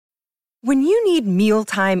When you need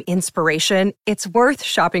mealtime inspiration, it's worth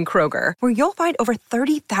shopping Kroger, where you'll find over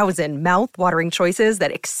 30,000 mouth-watering choices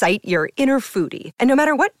that excite your inner foodie. And no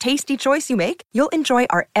matter what tasty choice you make, you'll enjoy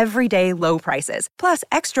our everyday low prices, plus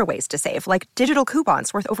extra ways to save, like digital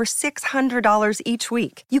coupons worth over $600 each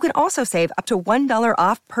week. You can also save up to $1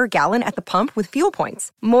 off per gallon at the pump with fuel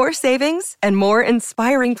points. More savings and more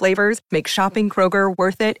inspiring flavors make shopping Kroger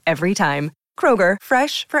worth it every time. Kroger,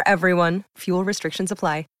 fresh for everyone. Fuel restrictions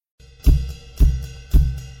apply.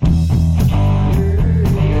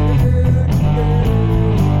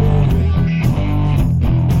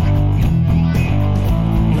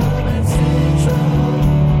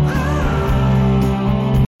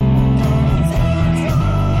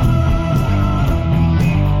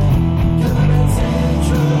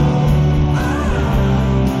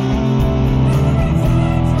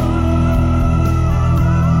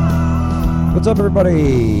 What's up,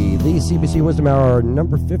 everybody? The CBC Wizdumb Hour,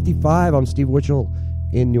 number 55. I'm Steve Witchell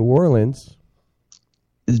in New Orleans.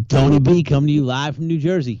 This is Tony B coming to you live from New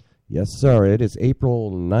Jersey. Yes, sir. It is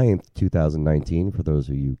April 9th, 2019, for those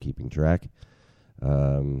of you keeping track.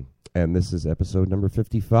 And this is episode number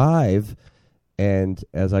 55. And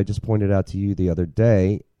as I just pointed out to you the other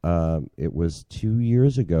day, it was 2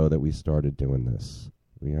 years ago that we started doing this.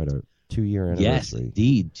 We had a 2-year anniversary. Yes,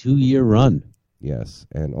 indeed. 2-year run. Yes,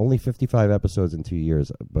 and only 55 episodes in 2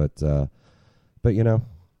 years, but you know,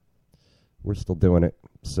 we're still doing it.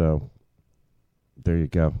 So there you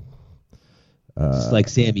go. Just like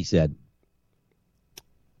Sammy said.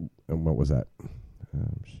 And what was that?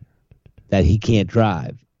 That he can't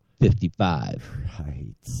drive. 55.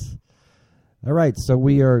 Right. All right, so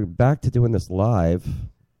we are back to doing this live.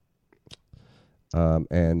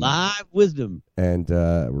 And Live wisdom. And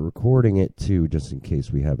we're recording it too, just in case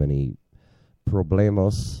we have any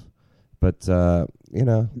problemos, but you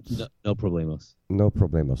know, no problemos. No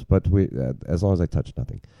problemos. But we, as long as I touch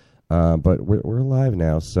nothing. But we're live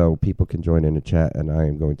now, so people can join in the chat, and I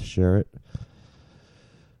am going to share it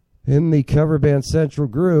in the Cover Band Central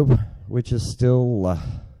group, which is still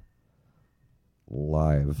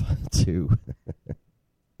live too.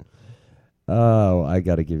 Oh, I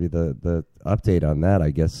got to give you the update on that.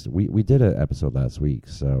 I guess we did an episode last week,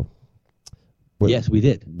 so. Yes, we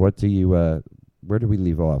did. What do you? Where did we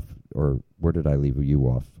leave off, or where did I leave you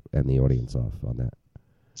off and the audience off on that?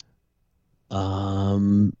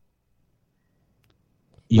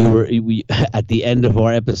 You were at the end of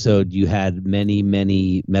our episode. You had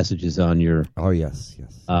many messages on your. Oh yes.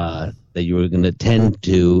 That you were going to tend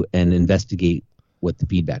to and investigate what the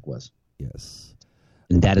feedback was. Yes.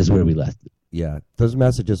 And that is where we left it. Yeah, those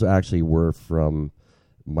messages actually were from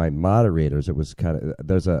my moderators. It was kind of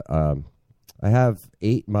there's a. I have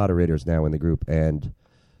 8 moderators now in the group, and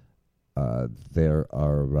there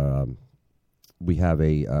are we have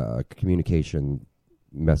a communication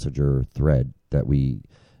messenger thread that we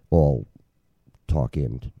all talk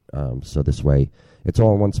in. So this way, it's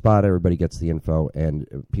all in one spot. Everybody gets the info, and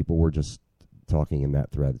people were just talking in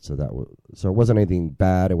that thread. So so it wasn't anything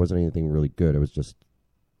bad. It wasn't anything really good. It was just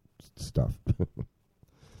stuff.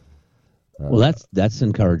 Well, that's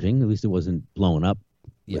encouraging. At least it wasn't blowing up.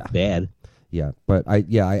 Yeah, bad. Yeah, but I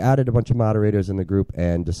added a bunch of moderators in the group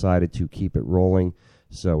and decided to keep it rolling,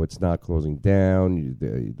 so it's not closing down.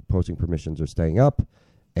 The posting permissions are staying up,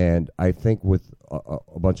 and I think with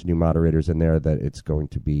a bunch of new moderators in there that it's going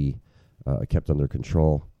to be kept under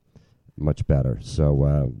control much better. So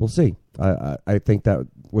we'll see. I think that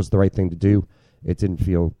was the right thing to do. It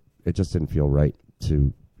just didn't feel right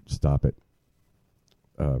to stop it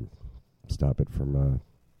from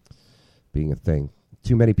being a thing.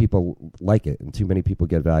 Too many people like it, and too many people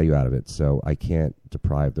get value out of it. So I can't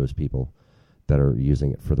deprive those people that are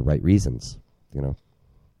using it for the right reasons, you know.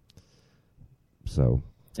 So,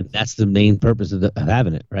 and that's the main purpose of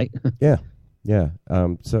having it, right? Yeah.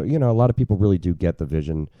 So you know, a lot of people really do get the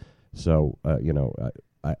vision. So you know,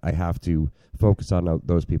 I have to focus on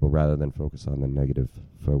those people rather than focus on the negative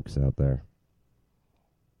folks out there,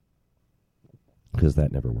 because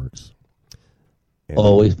that never works.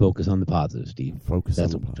 Always focus on the positive, Steve.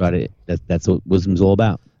 That's what wisdom's all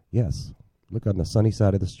about. Yes. Look on the sunny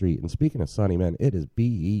side of the street. And speaking of sunny, man, it is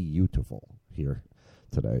beautiful here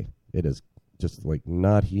today. It is just like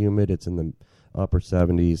not humid. It's in the upper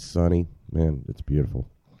 70s, sunny. Man, it's beautiful.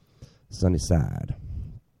 Sunny side.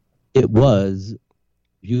 It was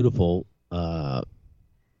beautiful. Past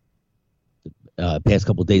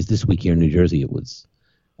couple of days this week here in New Jersey, it was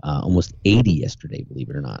almost 80 yesterday, believe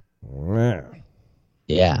it or not. Wow.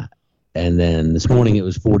 Yeah. And then this morning it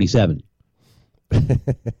was 47. There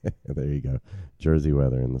you go. Jersey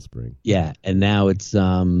weather in the spring. Yeah. And now it's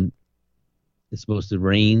supposed to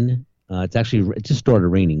rain It just started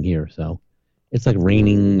raining here, so it's like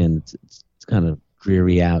raining and it's kind of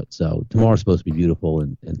dreary out. So tomorrow's supposed to be beautiful,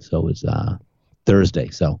 and so is Thursday.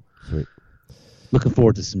 So sweet. Looking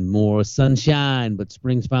forward to some more sunshine, but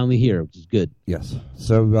spring's finally here, which is good. Yes.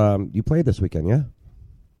 So you played this weekend, yeah?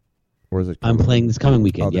 Or is it? I'm playing this coming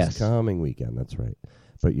weekend. Yes, this coming weekend. That's right.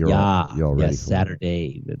 But you're all ready. Yes,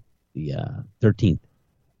 Saturday, the 13th.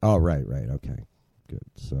 Oh, right. Okay, good.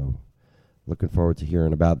 So, looking forward to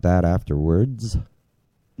hearing about that afterwards.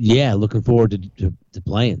 Yeah, looking forward to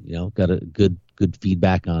playing. You know, got a good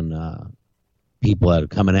feedback on people that are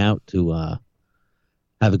coming out to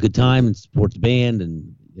have a good time and support the band,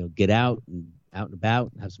 and get out and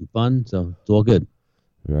about, and have some fun. So it's all good.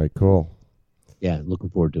 Very cool. Yeah, looking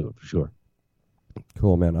forward to it for sure.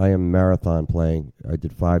 Cool, man. I am marathon playing. I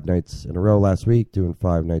did 5 nights in a row last week, doing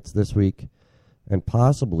 5 nights this week, and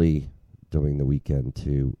possibly doing the weekend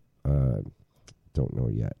too. Don't know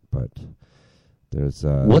yet, but there's...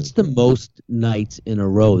 What's the most nights in a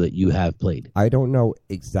row that you have played? I don't know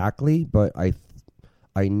exactly, but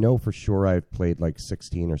I know for sure I've played like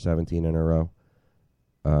 16 or 17 in a row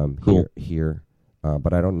cool. here.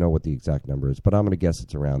 But I don't know what the exact number is. But I'm going to guess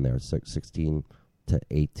it's around there, 16 to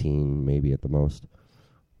 18 maybe at the most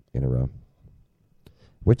in a row.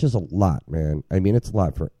 Which is a lot, man. I mean, it's a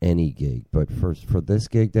lot for any gig. But for this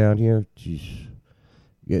gig down here, geez,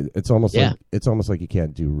 it's almost like you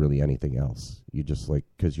can't do really anything else. You just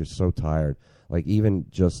because you're so tired. Like even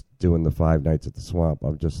just doing the 5 nights at the Swamp,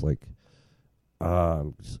 I'm just like,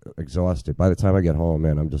 I'm exhausted. By the time I get home,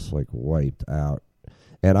 man, I'm just like wiped out.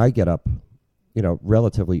 And I get up,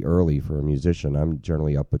 relatively early for a musician. I'm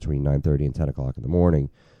generally up between 9:30 and 10 o'clock in the morning.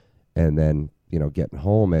 And then, getting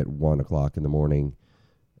home at 1 o'clock in the morning,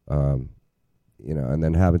 and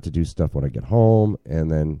then having to do stuff when I get home. And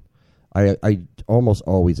then I almost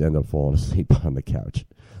always end up falling asleep on the couch.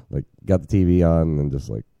 Like, got the TV on and just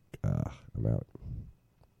like, I'm out.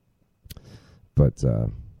 But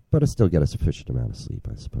I still get a sufficient amount of sleep,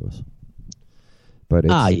 I suppose. But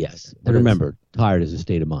yes. And remember, tired is a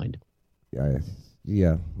state of mind.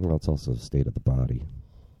 Yeah. Well, it's also a state of the body.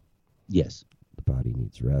 Yes. The body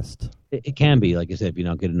needs rest. It can be, like I said, if you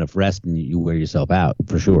don't get enough rest and you wear yourself out,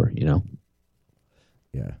 for sure, Yeah.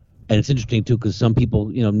 And it's interesting, too, because some people,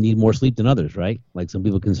 need more sleep than others, right? Like some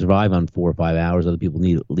people can survive on 4 or 5 hours. Other people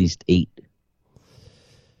need at least 8.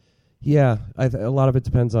 Yeah. A lot of it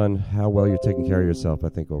depends on how well you're taking care of yourself, I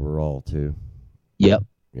think, overall, too. Yep.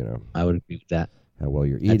 I would agree with that. How well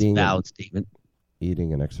you're eating. That's a valid statement.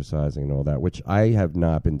 Eating and exercising and all that, which I have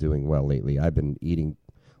not been doing well lately. I've been eating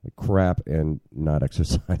like crap and not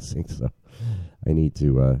exercising, so I need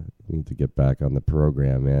to get back on the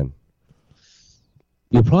program, man.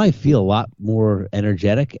 You'll probably feel a lot more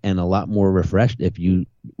energetic and a lot more refreshed if you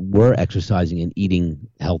were exercising and eating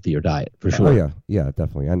healthier diet, for sure. Oh yeah,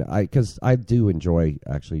 definitely. And because I do enjoy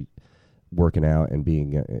actually working out and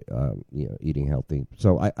being eating healthy.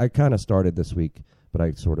 So I kind of started this week, but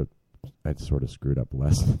I sort of screwed up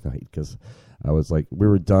last night because I was like, we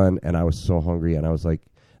were done and I was so hungry, and I was like,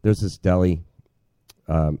 there's this deli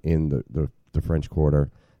in the French Quarter.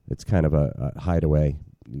 It's kind of a hideaway.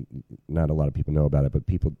 Not a lot of people know about it, but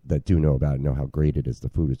people that do know about it know how great it is. The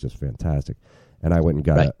food is just fantastic. And I went and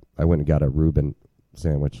got a Reuben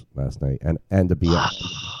sandwich last night and a BLT.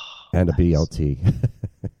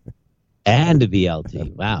 And a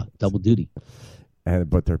BLT. Wow, double duty.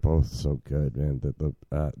 But they're both so good, man.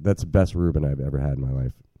 That's the best Reuben I've ever had in my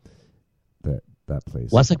life. That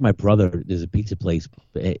place. Well, that's like my brother. There's a pizza place.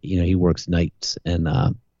 He works nights and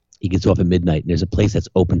he gets off at midnight. And there's a place that's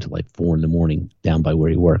open till like 4 a.m. down by where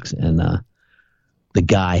he works. And the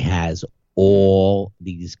guy has all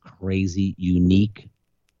these crazy, unique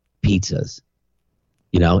pizzas.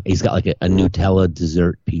 He's got like a Nutella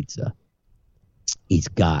dessert pizza. He's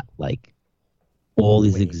got like all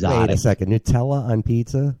these exotic. Wait a second, Nutella on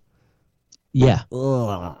pizza? Yeah.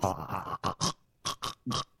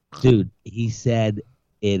 Dude, he said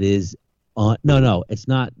it is on. No, it's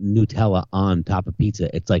not Nutella on top of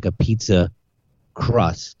pizza. It's like a pizza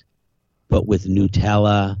crust, but with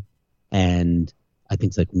Nutella and I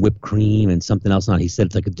think it's like whipped cream and something else on it. He said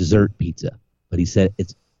it's like a dessert pizza, but he said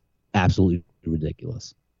it's absolutely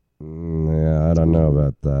ridiculous. Yeah, I don't know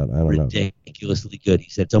about that. I don't know. Ridiculously good.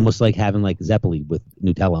 He said it's almost like having like Zeppeli with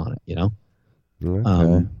Nutella on it,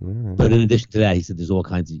 Okay. But in addition to that, he said there's all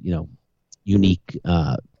kinds of, unique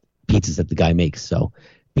pizzas that the guy makes. So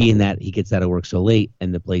being that he gets out of work so late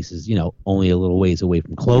and the place is, only a little ways away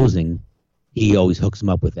from closing, he always hooks them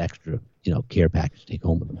up with extra, care package to take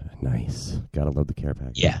home with him. Nice. Gotta love the care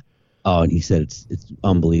package. Yeah. Oh, and he said it's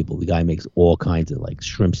unbelievable. The guy makes all kinds of like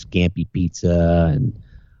shrimp scampi pizza and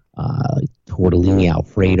tortellini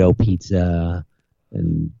Alfredo pizza,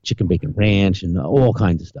 and chicken bacon ranch, and all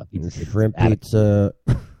kinds of stuff. Shrimp pizza.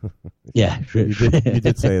 Yeah, you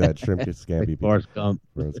did say that. Shrimp scampi Forrest Gump.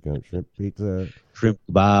 Shrimp pizza. Shrimp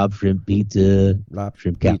kebab, shrimp pizza,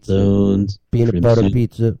 shrimp calzones, peanut butter soup.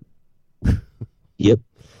 Pizza. Yep.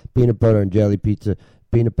 Peanut butter and jelly pizza.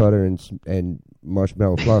 Peanut butter and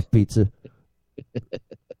marshmallow fluff pizza.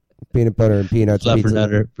 Peanut butter and peanuts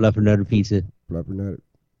pizza. Fluffernutter pizza. Fluffernutter.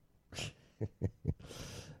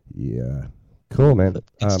 Yeah. Cool, man.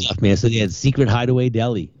 Stuff, man. So yeah, Secret Hideaway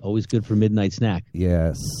Deli, always good for midnight snack.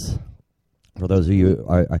 Yes. For those of you,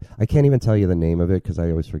 I can't even tell you the name of it because I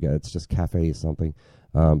always forget. It's just Cafe something,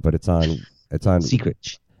 but it's on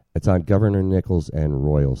Secret. It's on Governor Nichols and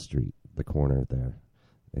Royal Street, the corner there.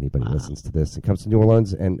 Anybody listens to this and comes to New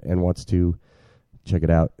Orleans and wants to check it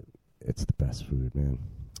out, it's the best food, man.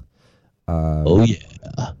 Oh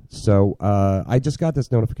yeah. So I just got this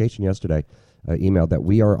notification yesterday. Email that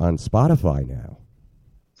we are on Spotify now.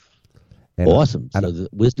 And awesome. So the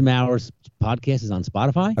Wizdumb Hour podcast is on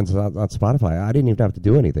Spotify? On Spotify. I didn't even have to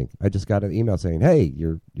do anything. I just got an email saying, hey,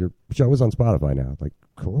 your show is on Spotify now. Like,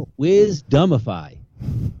 cool. Wizdumbify.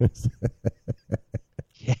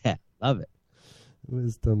 Yeah, love it.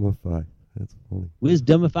 Wizdumbify. That's funny.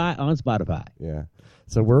 Wizdumbify on Spotify. Yeah.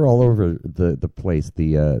 So we're all over the place,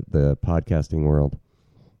 the podcasting world.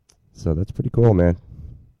 So that's pretty cool, man.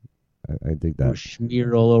 I dig that. We're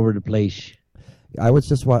smeared all over the place. I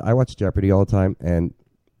watch Jeopardy all the time, and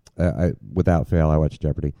without fail, I watch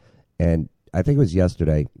Jeopardy. And I think it was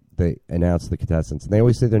yesterday they announced the contestants, and they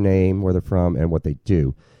always say their name, where they're from, and what they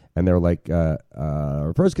do. And they're like,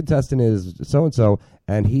 our first contestant is so and so,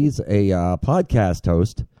 and he's a podcast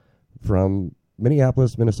host from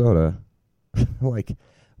Minneapolis, Minnesota. Like,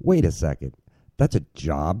 wait a second, that's a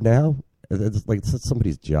job now? It's like it's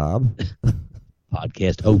somebody's job.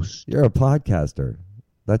 Podcast host. You're a podcaster.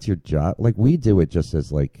 That's your job. Like, we do it just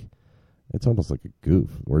as like, it's almost like a goof.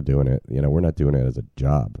 We're doing it. We're not doing it as a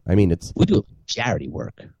job. I mean, we do charity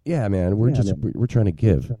work. Yeah, man. We're trying to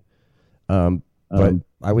give. But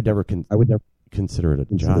I would never consider it a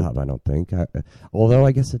job. I don't think. Although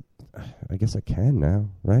I guess I can now,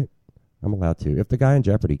 right? I'm allowed to. If the guy in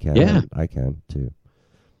Jeopardy can, yeah, I can too.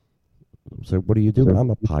 So what do you do?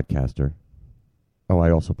 I'm a podcaster. Oh,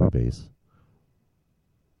 I also play bass.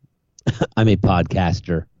 I'm a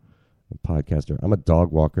podcaster. I'm a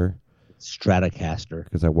dog walker. Stratocaster.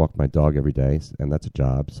 Because I walk my dog every day, and that's a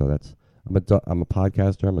job. So I'm a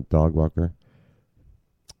podcaster. I'm a dog walker.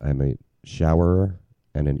 I'm a showerer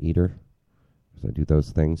and an eater. So I do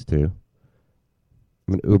those things too.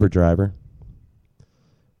 I'm an Uber driver.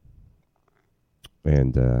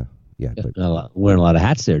 And yeah, wearing a lot of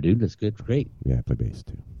hats there, dude. That's good. Great. Yeah, I play bass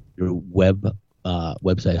too. You're a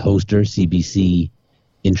website hoster, CBC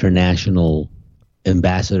International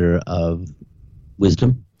Ambassador of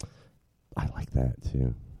Wisdom. I like that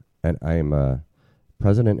too. And I am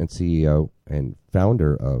president and CEO and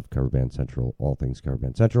founder of Cover Band Central, all things Cover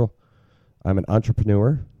Band Central. I'm an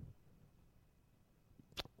entrepreneur.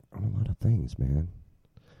 I'm a lot of things, man.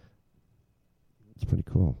 It's pretty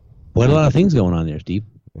cool. What a lot of things going on there, Steve.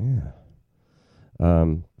 Yeah.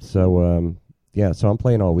 So I'm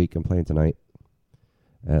playing all week. I'm playing tonight.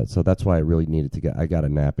 So that's why I really needed to I got a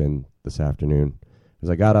nap in this afternoon. Because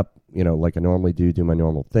I got up, like I normally do my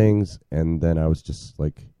normal things. And then I was just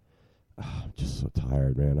like, I'm just so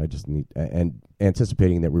tired, man. I just need, and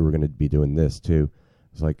anticipating that we were going to be doing this too.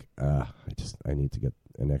 I was like, I need to get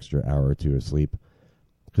an extra hour or two of sleep.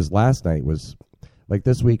 Because last night was, like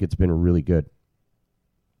this week, it's been really good.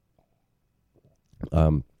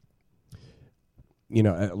 Like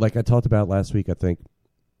I talked about last week, I think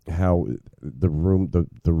how the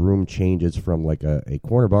room changes from like a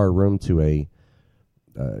corner bar room to a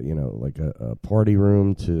party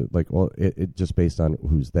room to like, well, it just based on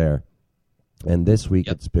who's there. And this week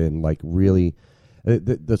It's been like really,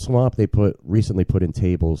 the Swamp they recently put in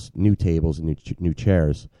new tables and new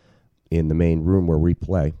chairs in the main room where we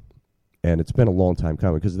play, and it's been a long time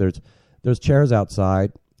coming because there's chairs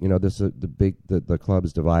outside. The club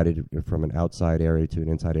is divided from an outside area to an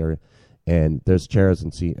inside area, and there's chairs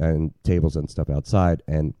and tables and stuff outside,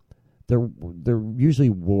 and there usually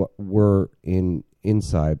were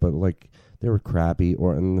inside, but like they were crappy,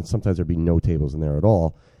 and sometimes there'd be no tables in there at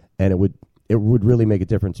all, and it would really make a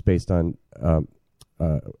difference based on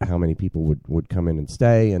how many people would come in and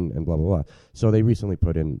stay and blah blah blah. So they recently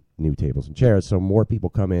put in new tables and chairs, so more people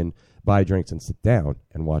come in, buy drinks, and sit down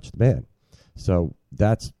and watch the band. So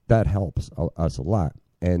that helps us a lot.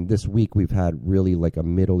 And this week we've had really like a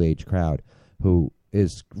middle-aged crowd who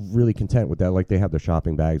is really content with that. Like they have their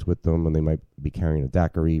shopping bags with them, and they might be carrying a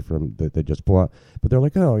daiquiri from that they just bought. But they're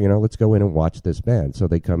like, oh, let's go in and watch this band. So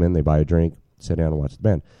they come in, they buy a drink, sit down and watch the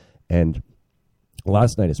band. And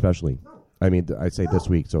last night especially, I mean, I say this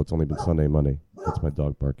week, so it's only been Sunday and Monday. That's my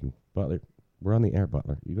dog barking. Butler, we're on the air,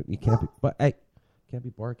 Butler. You can't be, but hey, can't be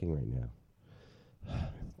barking right now.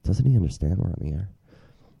 Doesn't he understand we're on the air?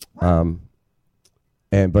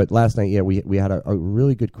 But last night, yeah, we had a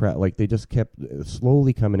really good crowd. Like they just kept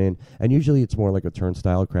slowly coming in, and usually it's more like a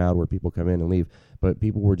turnstile crowd where people come in and leave. But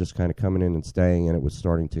people were just kind of coming in and staying, and it was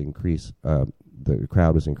starting to increase. The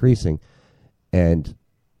crowd was increasing, and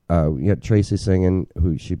we had Tracy singing,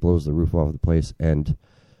 who she blows the roof off the place, and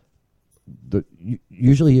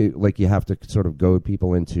usually like you have to sort of goad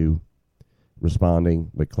people into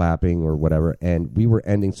responding, like clapping or whatever, and we were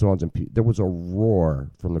ending songs, and there was a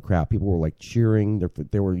roar from the crowd. People were like cheering.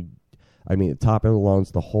 They were, I mean, at top of the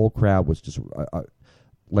lungs. The whole crowd was just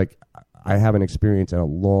like I haven't experienced in a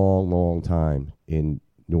long, long time in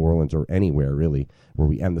New Orleans or anywhere really, where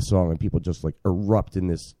we end the song and people just like erupt in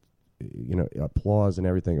this, applause and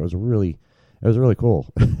everything. It was really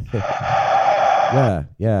cool.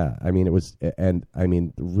 Yeah. I mean, it was, and I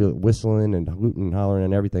mean, real whistling and hooting and hollering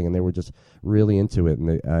and everything, and they were just really into it,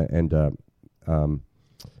 and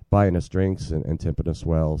buying us drinks and tipping us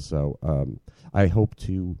well. So I hope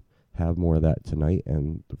to have more of that tonight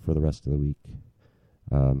and for the rest of the week.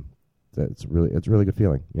 It's a really good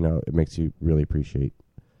feeling. It makes you really appreciate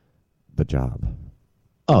the job.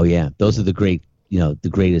 Oh yeah, those are the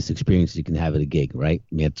greatest experiences you can have at a gig, right?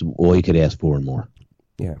 I mean, it's all you could ask for and more.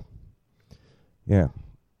 Yeah.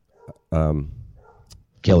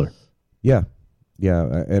 Killer. Yeah.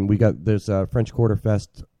 And there's a French Quarter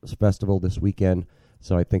Festival this weekend,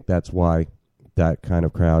 so I think that's why that kind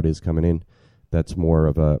of crowd is coming in. That's more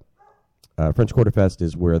of a French Quarter Fest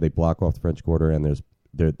is where they block off the French Quarter, and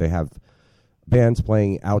they have bands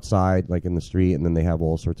playing outside, like in the street, and then they have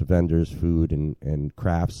all sorts of vendors, food and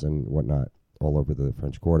crafts and whatnot all over the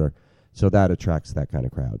French Quarter. So that attracts that kind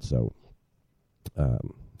of crowd. So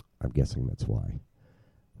I'm guessing that's why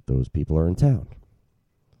those people are in town.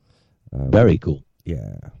 Very cool.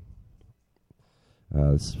 Yeah.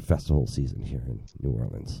 It's festival season here in New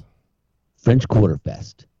Orleans. French Quarter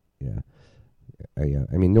Fest. Yeah. Yeah.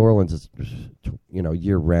 I mean, New Orleans is,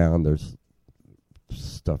 year round. There's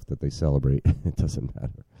stuff that they celebrate. It doesn't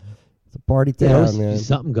matter. It's a party town, man.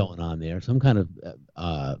 Something going on there. Some kind of,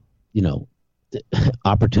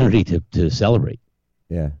 opportunity to celebrate.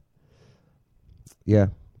 Yeah. Yeah.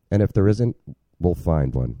 And if there isn't, we'll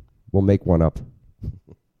find one. We'll make one up.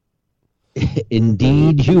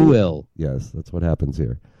 Indeed you will. Yes, that's what happens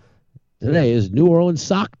here. Today is New Orleans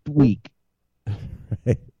Sock Week.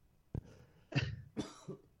 Right.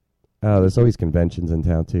 There's always conventions in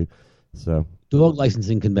town, too. So Dog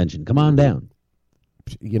licensing convention. Come on down.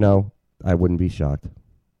 I wouldn't be shocked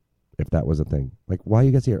if that was a thing. Like, why are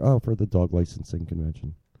you guys here? Oh, for the dog licensing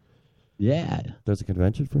convention. Yeah. There's a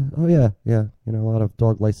convention for that? Oh, yeah. A lot of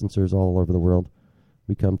dog licensors all over the world.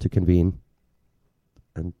 We come to convene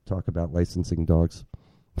and talk about licensing dogs.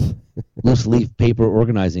 Loose leaf paper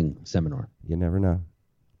organizing seminar. You never know.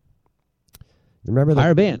 Remember that?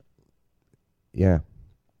 Hire a band. Yeah.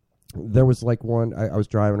 There was like one, I was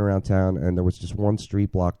driving around town, and there was just one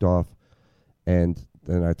street blocked off, and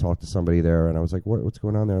then I talked to somebody there, and I was like, what's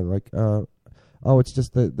going on there? Like, it's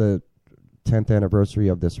just the 10th anniversary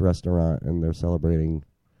of this restaurant, and they're celebrating,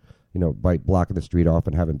 by blocking the street off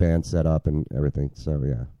and having bands set up and everything. So,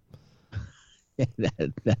 yeah.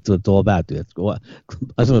 That's what it's all about, dude. I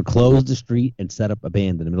was going to close the street and set up a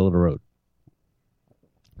band in the middle of the road.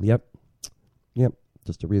 Yep.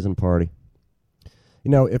 Just a reason to party.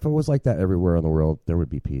 If it was like that everywhere in the world, there would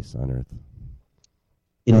be peace on earth.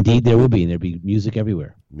 Indeed, there would be, and there'd be music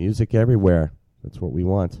everywhere. Music everywhere. That's what we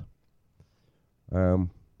want. Yeah.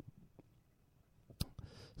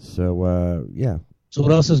 So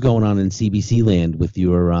what else is going on in CBC land with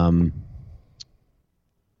your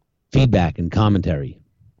feedback and commentary?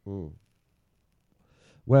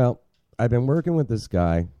 Well, I've been working with this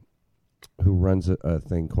guy who runs a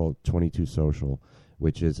thing called 22 Social,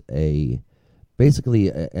 which is basically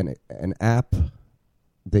an app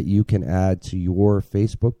that you can add to your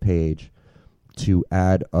Facebook page to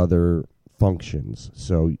add other functions.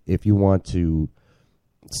 So if you want to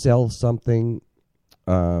sell something,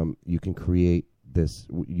 you can create this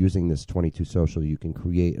using this 22 Social. You can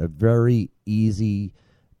create a very easy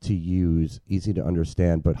to use, easy to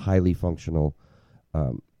understand, but highly functional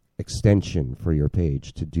extension for your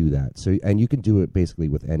page to do that. So, and you can do it basically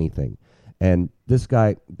with anything. And this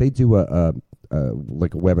guy, they do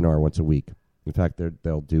like a webinar once a week. In fact,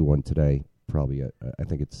 they'll do one today probably I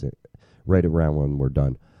think it's right around when we're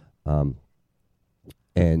done.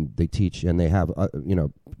 And they teach, and they have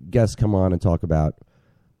guests come on and talk about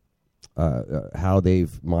how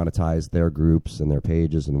they've monetized their groups and their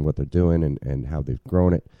pages and what they're doing and how they've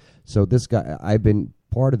grown it. So this guy, I've been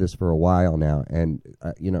part of this for a while now, and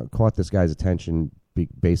caught this guy's attention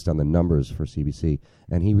based on the numbers for CBC,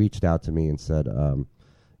 and he reached out to me and said,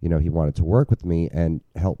 he wanted to work with me and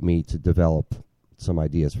help me to develop some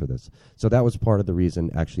ideas for this. So that was part of the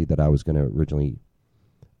reason, actually, that I was going to originally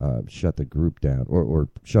shut the group down or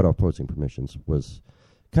shut off posting permissions, was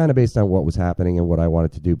kind of based on what was happening and what I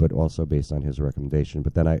wanted to do, but also based on his recommendation.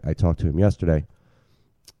 But then I talked to him yesterday,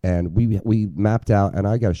 and we mapped out, and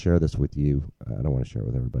I got to share this with you. I don't want to share it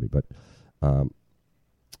with everybody, but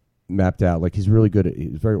mapped out, like, he's really good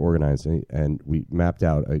he's very organized, and we mapped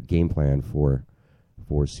out a game plan for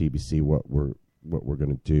CBC, what we're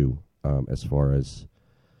going to do as far as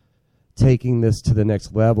taking this to the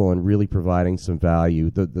next level and really providing some value,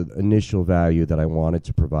 the initial value that I wanted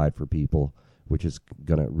to provide for people, which is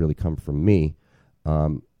going to really come from me.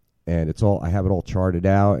 And I have it all charted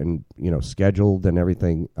out and, scheduled and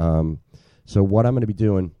everything. So what I'm going to be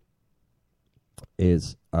doing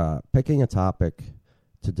is picking a topic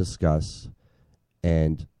to discuss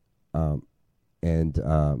and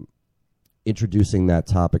introducing that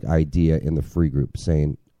topic idea in the free group,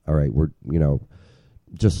 saying, all right, we're,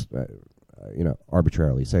 just,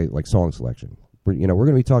 arbitrarily say, like, song selection. We're going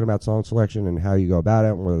to be talking about song selection and how you go about it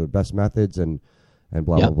and what are the best methods and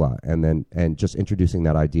blah, blah, blah. And just introducing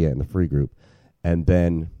that idea in the free group. And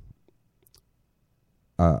then,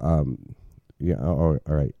 all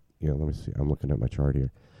right. Let me see. I'm looking at my chart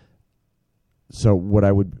here. So what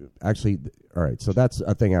I would actually, all right, so that's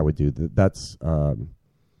a thing I would do. That's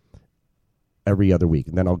every other week.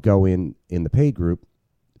 And then I'll go in the paid group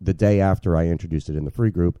the day after I introduced it in the free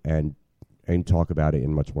group and talk about it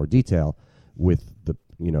in much more detail with the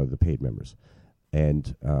paid members,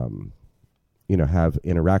 and have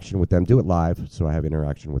interaction with them. Do it live, so I have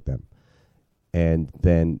interaction with them, and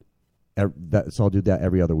then so I'll do that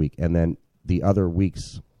every other week, and then the other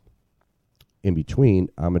weeks in between,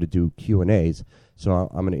 I'm going to do Q&As. So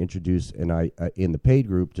I'm going to introduce, and in the paid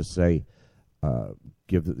group, just say,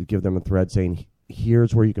 give them a thread saying,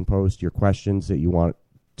 here's where you can post your questions that you want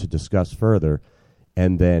to discuss further,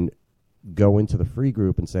 and then go into the free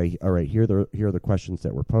group and say, all right, here are the questions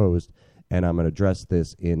that were posed, and I'm going to address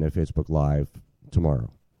this in a Facebook Live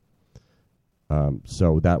tomorrow.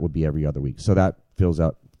 So that would be every other week. So that fills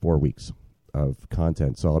out 4 weeks of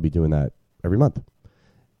content. So I'll be doing that every month.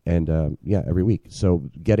 And, every week. So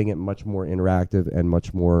getting it much more interactive and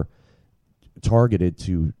much more targeted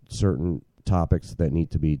to certain topics that need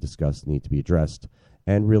to be discussed, need to be addressed,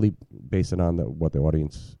 and really base it on what the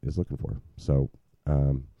audience is looking for. So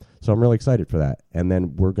I'm really excited for that. And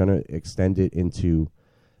then we're going to extend it into,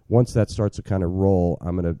 once that starts to kind of roll,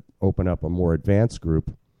 I'm going to open up a more advanced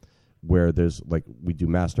group where there's, like, we do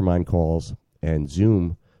mastermind calls and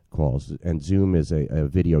Zoom calls. And Zoom is a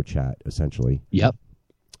video chat, essentially. Yep.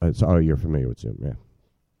 So you're familiar with Zoom, yeah.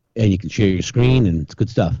 And you can share your screen, and it's good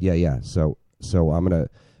stuff. Yeah. So I'm going to,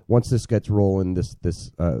 once this gets rolling, this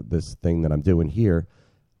thing that I'm doing here,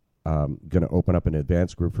 going to open up an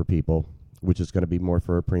advanced group for people, which is going to be more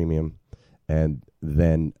for a premium, and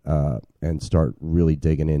then and start really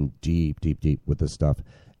digging in deep with this stuff.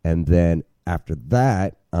 And then after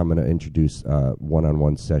that, I'm going to introduce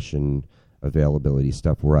one-on-one session availability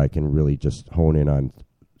stuff where I can really just hone in on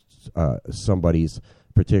somebody's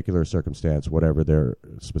particular circumstance, whatever their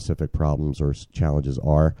specific problems or challenges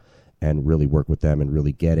are, and really work with them and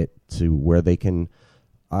really get it to where they can,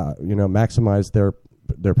 maximize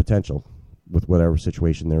their potential with whatever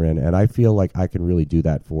situation they're in. And I feel like I can really do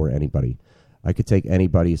that for anybody. I could take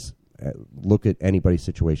look at anybody's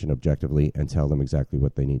situation objectively and tell them exactly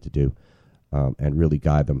what they need to do, and really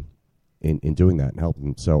guide them in doing that and help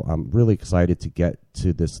them. So I'm really excited to get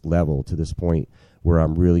to this level, to this point where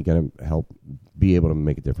I'm really going to help be able to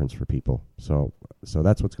make a difference for people. So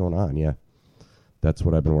that's what's going on. Yeah. That's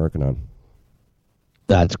what I've been working on.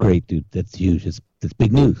 That's great, dude. That's huge. That's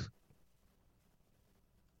big news.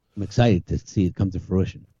 I'm excited to see it come to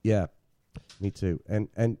fruition. Yeah, me too.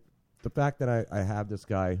 And the fact that I have this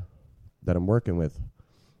guy that I'm working with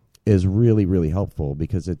is really, really helpful,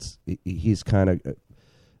 because he's kind of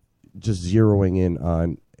just zeroing in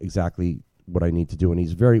on exactly what I need to do, and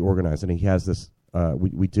he's very organized. And he has this.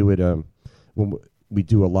 We do it when we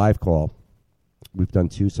do a live call. We've done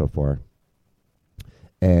 2 so far,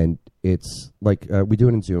 and it's like we do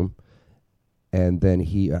it in Zoom. And then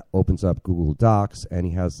he opens up Google Docs, and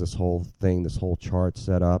he has this whole chart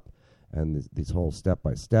set up, and these whole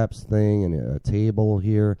step-by-steps thing and a table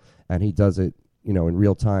here, and he does it, in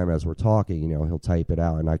real time as we're talking. He'll type it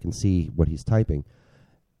out, and I can see what he's typing,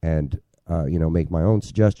 and make my own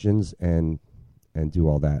suggestions and do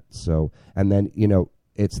all that. So, and then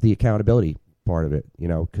it's the accountability part of it,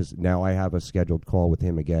 because now I have a scheduled call with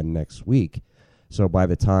him again next week. So by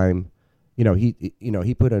the time,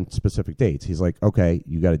 he put in specific dates. He's like, okay,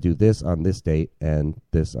 you got to do this on this date and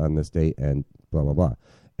this on this date and blah, blah, blah.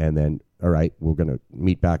 And then, all right, we're going to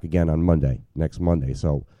meet back again on next Monday.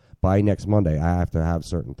 So by next Monday, I have to have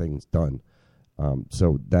certain things done.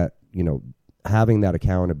 So that, having that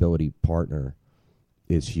accountability partner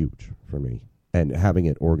is huge for me, and having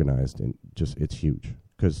it organized, and it's huge,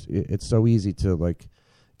 because it's so easy to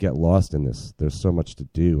get lost in this. There's so much to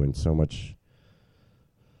do and so much,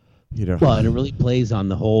 Well, and it really plays on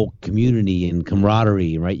the whole community and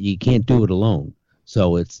camaraderie, right? You can't do it alone.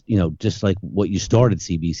 So it's, just like what you started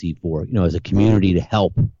CBC for, as a community to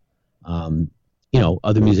help,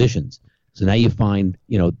 other musicians. So now you find,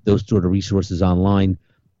 those sort of resources online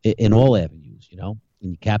in all avenues, and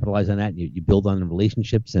you capitalize on that, and you build on the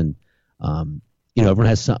relationships, and, everyone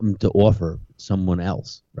has something to offer someone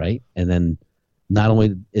else, right? And then not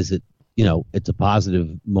only is it, it's a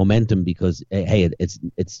positive momentum because, hey,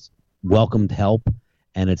 it's welcomed help,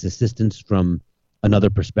 and it's assistance from another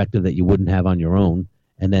perspective that you wouldn't have on your own.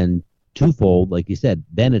 And then twofold, like you said,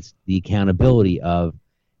 then it's the accountability of,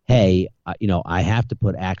 hey, I have to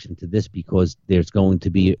put action to this because there's going to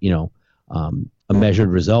be, a measured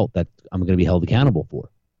result that I'm going to be held accountable for.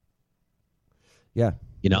 Yeah.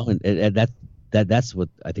 And that's what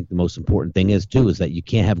I think the most important thing is too, is that you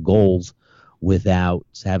can't have goals without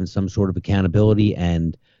having some sort of accountability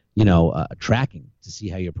and, tracking to see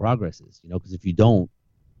how your progress is, because if you don't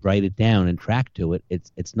write it down and track to it,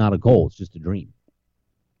 it's not a goal. It's just a dream.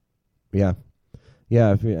 Yeah.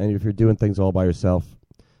 Yeah. If you're doing things all by yourself,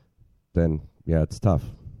 then yeah, it's tough.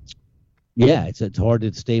 Yeah, it's hard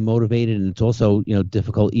to stay motivated, and it's also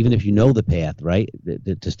difficult even if you know the path, right,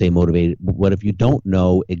 to stay motivated. But what if you don't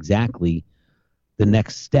know exactly the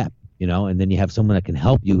next step, and then you have someone that can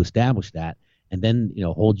help you establish that, and then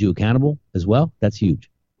hold you accountable as well? That's huge.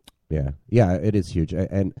 Yeah, it is huge,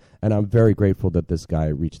 and I'm very grateful that this guy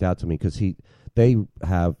reached out to me, because they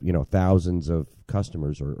have thousands of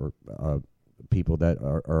customers or people that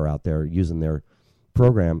are out there using their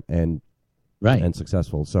program and right and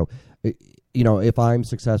successful. So if I'm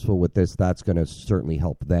successful with this, that's going to certainly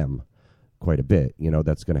help them quite a bit.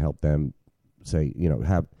 That's going to help them say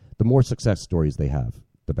have the more success stories they have,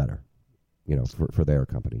 the better. For their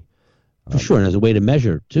company. For sure, and there's a way to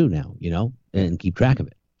measure too now. And keep track of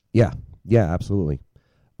it. Yeah, absolutely.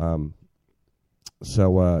 Yeah,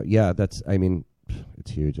 that's. I mean,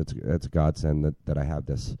 it's huge. It's a godsend that I have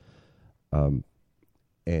this, and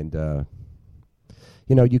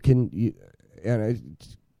you can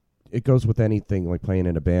it goes with anything like playing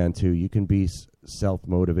in a band too. You can be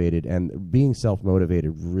self-motivated, and being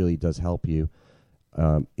self-motivated really does help you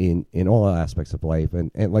in all aspects of life,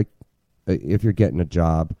 and like if you're getting a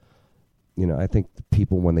job, I think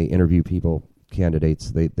people when they interview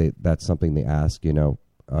candidates, they that's something they ask, in a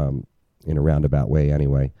roundabout way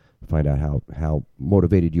anyway, find out how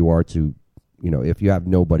motivated you are to, if you have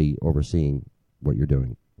nobody overseeing what you're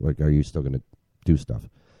doing, like, are you still going to do stuff?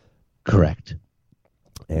 Correct.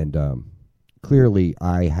 And clearly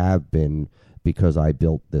I have been, because I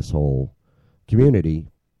built this whole community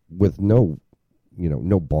with no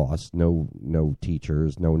boss, no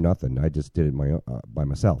teachers, no nothing. I just did it by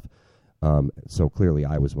myself. So clearly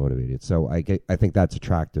I was motivated. So I think that's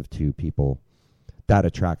attractive to people. That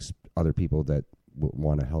attracts other people that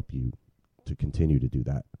want to help you to continue to do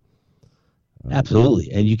that.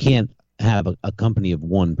 Absolutely. And you can't have a company of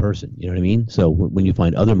one person, you know what I mean? So when you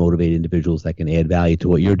find other motivated individuals that can add value to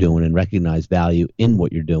what you're doing and recognize value in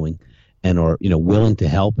what you're doing and are, willing to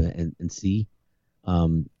help and see,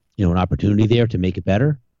 an opportunity there to make it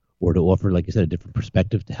better or to offer, like I said, a different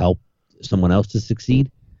perspective to help someone else to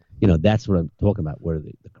succeed, that's what I'm talking about, where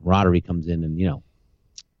the camaraderie comes in, and,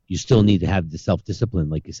 you still need to have the self-discipline,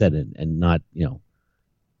 like you said, and not, you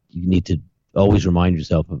need to always remind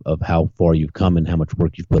yourself of how far you've come and how much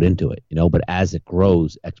work you've put into it, but as it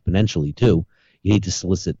grows exponentially too, you need to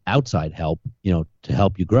solicit outside help, to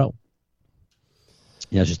help you grow.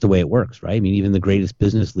 It's just the way it works, right? I mean, even the greatest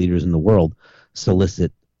business leaders in the world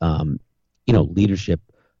solicit, leadership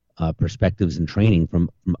perspectives and training from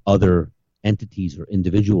other entities or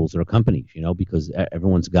individuals or companies, because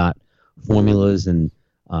everyone's got formulas and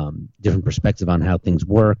different perspective on how things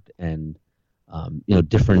work and,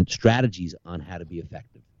 different strategies on how to be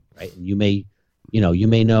effective, right? And you may you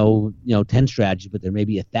may know 10 strategies, but there may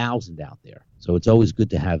be 1,000 out there. So it's always good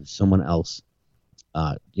to have someone else,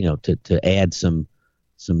 to add some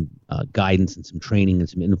guidance and some training and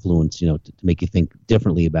some influence, to make you think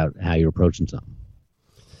differently about how you're approaching something.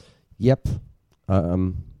 Yep.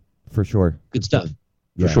 For sure. Good stuff.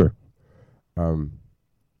 For sure. I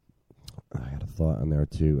had a thought on there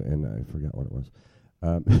too, and I forgot what it was.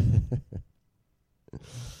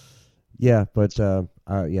 Yeah, but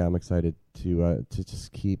I'm excited to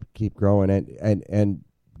just keep growing and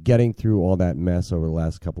getting through all that mess over the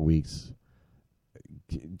last couple weeks.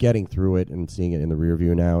 Getting through it and seeing it in the rear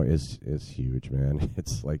view now is huge, man.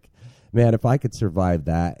 It's like, man, if I could survive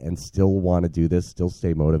that and still want to do this, still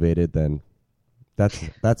stay motivated, then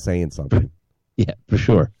that's saying something. Yeah, for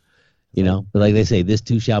sure. But like they say, this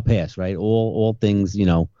too shall pass, right? All things,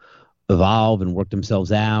 evolve and work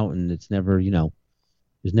themselves out, and it's never,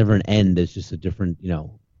 there's never an end. There's just a different,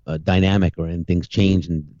 dynamic, and things change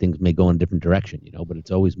and things may go in a different direction, but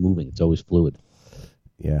it's always moving. It's always fluid.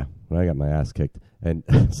 Yeah, I got my ass kicked, and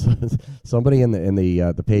somebody in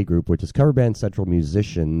the pay group, which is Cover Band Central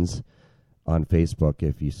Musicians on Facebook.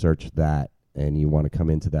 If you search that and you want to come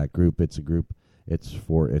into that group, it's a group. It's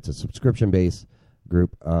a subscription based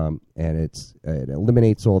group, and it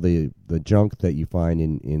eliminates all the junk that you find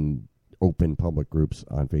in open public groups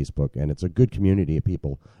on Facebook, and it's a good community of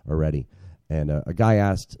people already. And a guy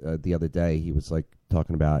asked the other day, he was like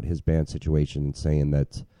talking about his band situation and saying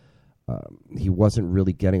that he wasn't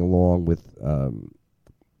really getting along with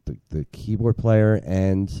the keyboard player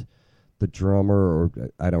and the drummer, or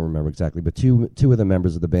I don't remember exactly, but two of the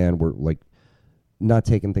members of the band were like not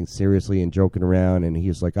taking things seriously and joking around, and he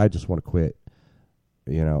was like, I just want to quit,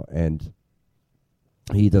 and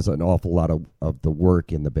he does an awful lot of the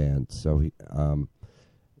work in the band, so he,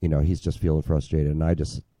 he's just feeling frustrated, and I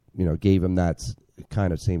just, gave him that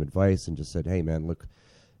kind of same advice and just said, hey, man, look,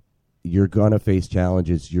 you're gonna face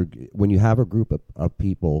challenges. When you have a group of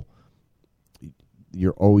people,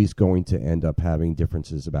 you're always going to end up having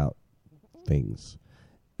differences about things,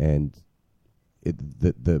 and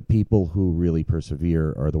the people who really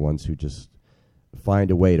persevere are the ones who just find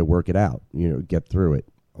a way to work it out, get through it,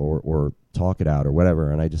 or talk it out or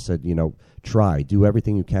whatever. And I just said, do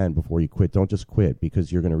everything you can before you quit. Don't just quit,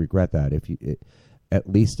 because you're going to regret that. At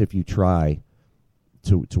least if you try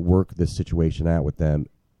to work this situation out with them,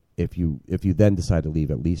 if you then decide to leave,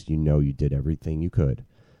 at least you did everything you could.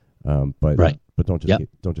 But don't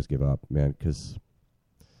just give up, man, because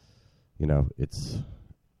it's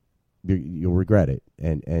you'll regret it.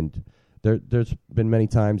 And there's been many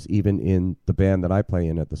times, even in the band that I play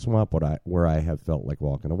in at the Swamp, where I have felt like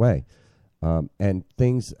walking away. And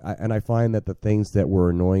I find that the things that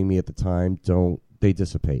were annoying me at the time they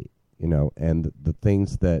dissipate, and the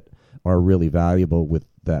things that are really valuable with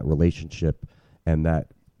that relationship and that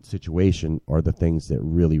situation are the things that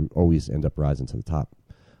really always end up rising to the top.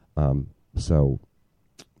 So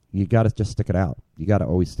you got to just stick it out. You got to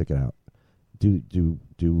always stick it out.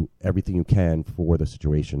 Do everything you can for the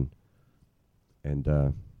situation, and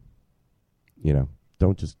don't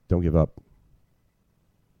give up.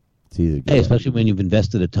 It's easy. Hey, especially when you've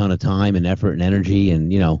invested a ton of time and effort and energy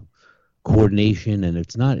and coordination, and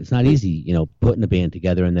it's not easy, putting a band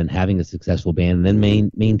together and then having a successful band and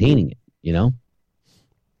then maintaining it,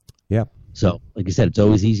 Yeah. So, like I said, it's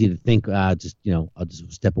always easy to think, I'll just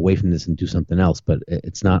step away from this and do something else. But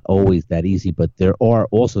it's not always that easy. But there are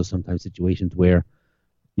also sometimes situations where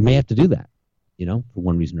you may have to do that, for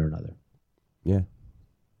one reason or another. Yeah.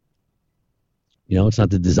 It's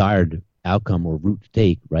not the desired outcome or route to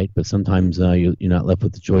take, right? But sometimes you're not left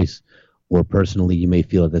with the choice, or personally, you may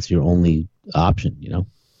feel that that's your only option,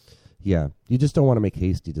 Yeah. You just don't want to make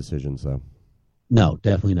hasty decisions, though. No,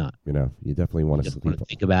 definitely not. You definitely want to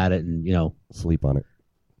think about it and, sleep on it.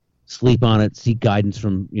 Sleep on it, seek guidance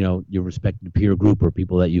from, your respected peer group or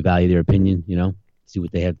people that you value their opinion, see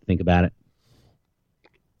what they have to think about it.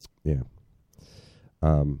 Yeah.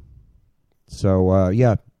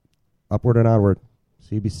 Upward and onward.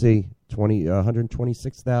 CBC,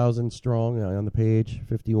 126,000 strong on the page,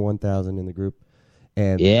 51,000 in the group.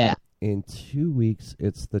 And in 2 weeks,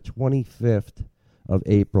 it's the 25th of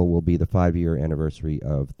April will be the 5-year anniversary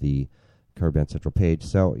of the Cover Band Central page.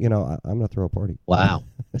 So, I'm going to throw a party. Wow.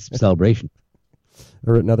 That's a celebration.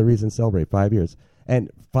 Or another reason to celebrate, 5 years. And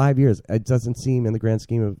 5 years, it doesn't seem in the grand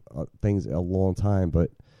scheme of things a long time,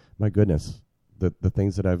 but my goodness, the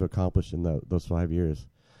things that I've accomplished in those 5 years,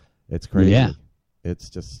 it's crazy. Yeah. It's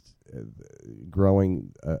just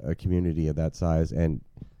growing a community of that size and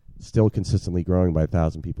still consistently growing by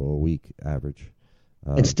 1,000 people a week average.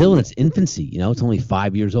 It's still in its infancy, it's only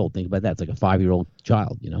 5 years old. Think about that. It's like a 5-year-old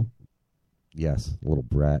child, Yes, little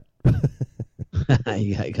brat.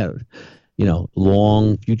 I got,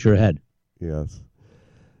 long future ahead. Yes.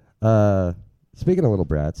 Speaking of little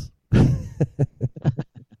brats,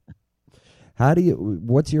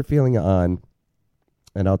 what's your feeling on,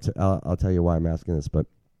 and I'll tell you why I'm asking this, but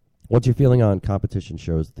what's your feeling on competition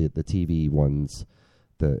shows, the TV ones,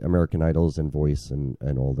 the American Idols and Voice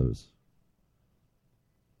and all those?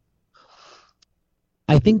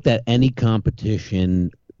 I think that any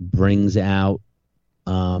competition brings out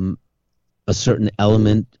a certain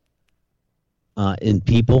element in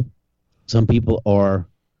people. Some people are,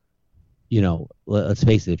 let's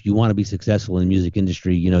face it, if you want to be successful in the music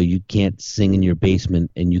industry, you can't sing in your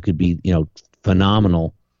basement and you could be,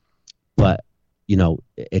 phenomenal. But,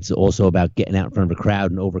 it's also about getting out in front of a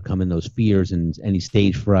crowd and overcoming those fears and any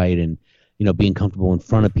stage fright and, being comfortable in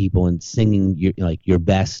front of people and singing your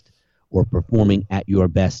best or performing at your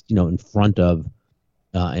best, in front of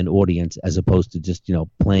an audience, as opposed to just,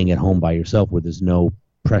 playing at home by yourself where there's no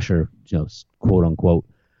pressure, quote unquote.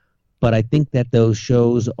 But I think that those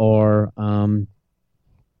shows are, I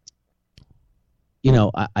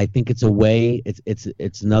think it's a way,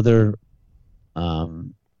 it's another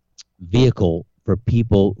vehicle for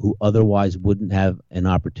people who otherwise wouldn't have an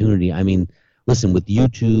opportunity. I mean, listen, with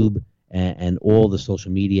YouTube and all the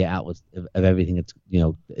social media outlets of everything that's,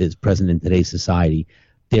 is present in today's society,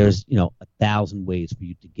 there's, 1,000 ways for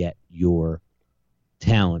you to get your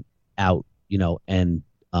talent out, and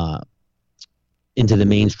into the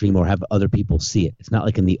mainstream or have other people see it. It's not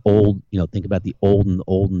like in the old, think about the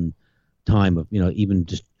olden time of, even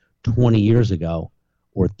just 20 years ago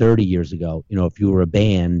or 30 years ago, if you were a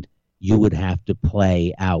band, you would have to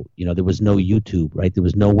play out. There was no YouTube, right? There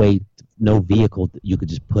was no way, no vehicle that you could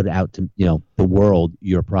just put out to, the world,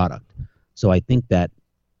 your product. So I think that,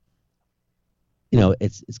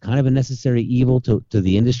 it's kind of a necessary evil to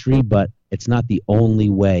the industry, but it's not the only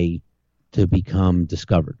way to become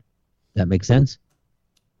discovered. That makes sense?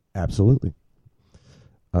 Absolutely.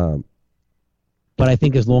 But I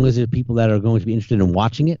think as long as there are people that are going to be interested in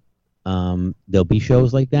watching it, there'll be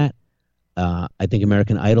shows like that. I think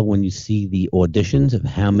American Idol, when you see the auditions of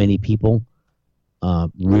how many people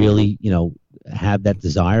really, have that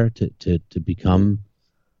desire to become,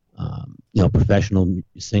 professional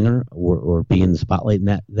singer or be in the spotlight in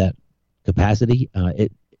that capacity,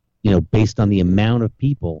 based on the amount of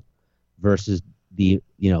people versus the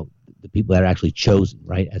people that are actually chosen,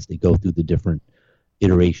 right, as they go through the different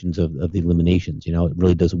iterations of the eliminations, it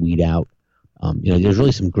really does weed out. There's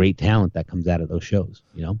really some great talent that comes out of those shows,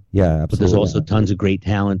 Yeah, absolutely. But there's also tons of great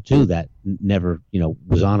talent, too, that never,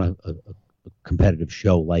 was on a competitive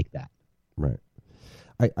show like that. Right.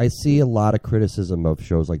 I see a lot of criticism of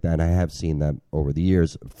shows like that, and I have seen them over the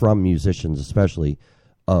years from musicians, especially,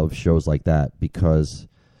 of shows like that, because,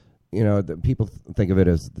 people think of it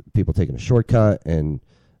as people taking a shortcut and,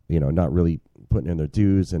 not really putting in their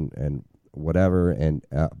dues and whatever. And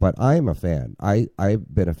but I'm a fan.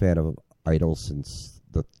 I've been a fan of Idol since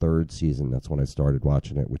the third season. That's when I started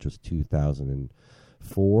watching it, which was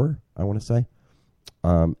 2004, I want to say.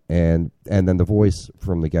 And then The Voice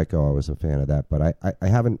from the get-go, I was a fan of that. But I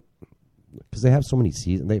haven't, because they have so many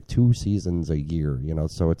seasons. They have 2 seasons a year,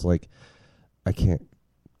 so it's like I can't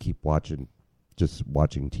keep watching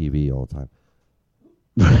TV all the time.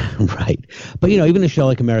 Right. But, even a show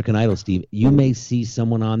like American Idol, Steve, you may see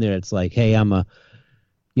someone on there that's like, hey, I'm a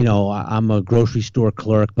grocery store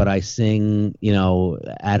clerk, but I sing,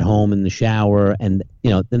 at home in the shower. And,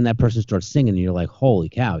 then that person starts singing and you're like, holy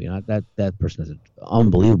cow, that person has an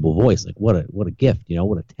unbelievable voice. Like what a gift,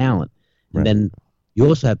 what a talent. Right. And then you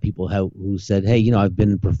also have people who said, hey, I've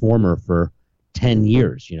been a performer for 10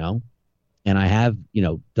 years, and I have,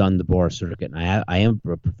 done the bar circuit, and I am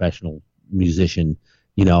a professional musician.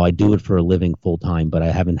 I do it for a living full time, but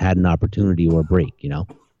I haven't had an opportunity or a break,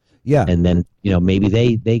 Yeah. And then, maybe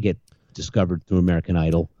they get discovered through American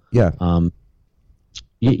Idol. Yeah. And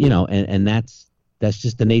that's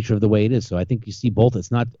just the nature of the way it is. So I think you see both.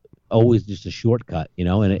 It's not always just a shortcut,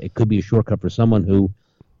 and it could be a shortcut for someone who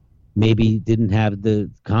maybe didn't have the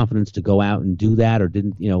confidence to go out and do that, or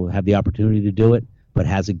didn't, have the opportunity to do it, but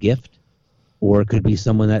has a gift. Or it could be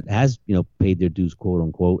someone that has, paid their dues, quote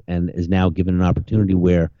unquote, and is now given an opportunity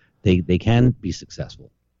where they can be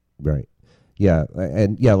successful. Right. Yeah,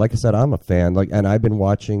 and like I said, I'm a fan. And I've been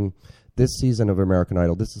watching this season of American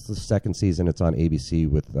Idol. This is the second season. It's on ABC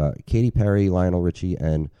with Katy Perry, Lionel Richie,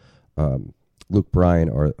 and Luke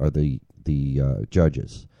Bryan are the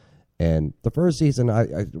judges. And the first season,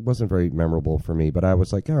 I wasn't very memorable for me, but I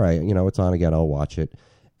was like, all right, it's on again. I'll watch it.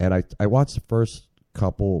 And I watched the first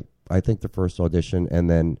couple. I think the first audition, and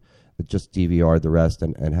then just DVR'd the rest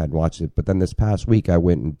and hadn't watched it. But then this past week, I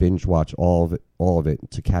went and binge watched all of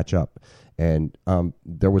it to catch up. And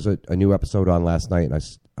there was a new episode on last night, and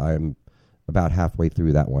I'm about halfway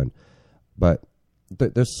through that one. But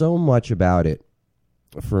there's so much about it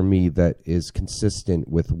for me that is consistent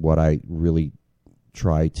with what I really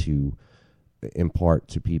try to impart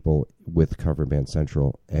to people with Cover Band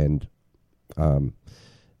Central. And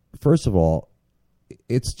first of all,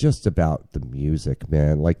 it's just about the music,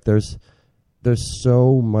 man. Like there's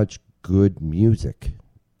so much good music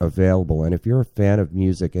available, and if you're a fan of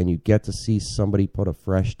music and you get to see somebody put a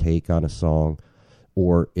fresh take on a song,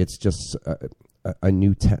 or it's just a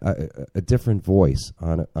new a different voice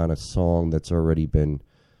on a song that's already been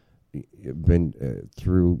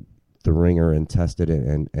through the ringer and tested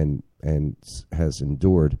and has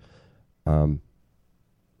endured,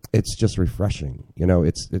 it's just refreshing. You know,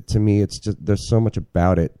 to me, it's just, there's so much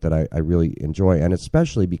about it that I really enjoy. And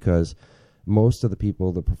especially because most of the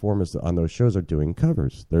people, the performers on those shows are doing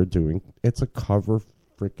covers. It's a cover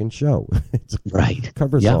freaking show. It's right.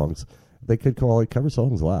 Cover songs. They could call it Cover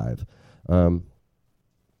Songs Live.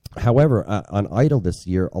 However, on Idol this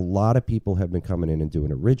year, a lot of people have been coming in and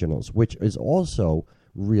doing originals, which is also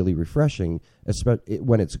really refreshing, especially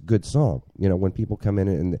when it's a good song. You know, when people come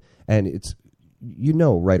in and it's, you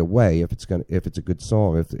know, right away if it's a good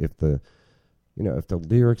song, if the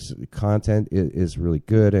lyrics content is really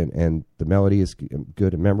good and the melody is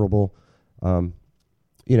good and memorable,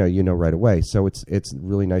 you know right away. So it's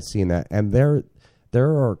really nice seeing that. And there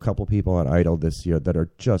are a couple people on Idol this year that are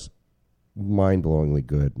just mind-blowingly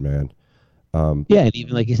good, man. Yeah, and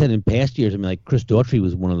even like you said, in past years, I mean, like Chris Daughtry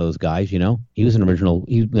was one of those guys. You know, he was an original,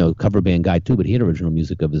 cover band guy too, but he had original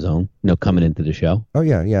music of his own. Coming into the show. Oh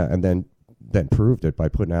yeah, and then proved it by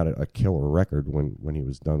putting out a killer record when he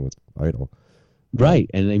was done with Idol. Right,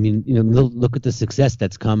 and I mean, look at the success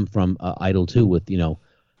that's come from Idol too. With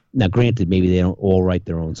now granted, maybe they don't all write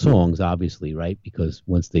their own songs, obviously, right? Because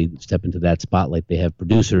once they step into that spotlight, they have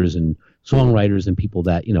producers and songwriters and people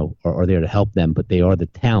that are there to help them, but they are the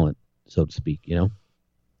talent, so to speak.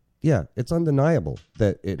 Yeah, it's undeniable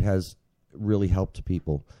that it has really helped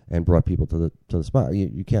people and brought people to the spot.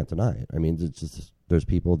 You can't deny it. I mean, it's just, there's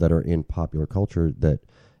people that are in popular culture that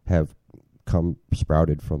have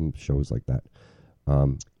sprouted from shows like that.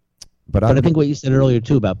 But I think what you said earlier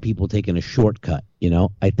too about people taking a shortcut,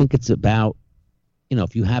 I think it's about,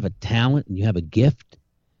 if you have a talent and you have a gift,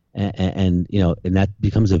 and that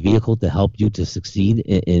becomes a vehicle to help you to succeed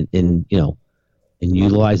in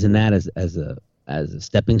utilizing that as a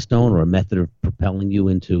stepping stone or a method of propelling you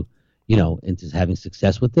into having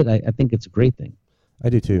success with it. I think it's a great thing. I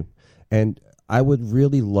do too, and I would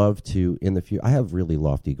really love to in the future. I have really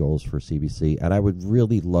lofty goals for CBC, and I would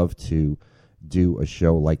really love to do a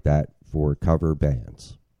show like that for cover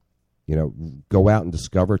bands. Go out and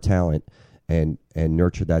discover talent and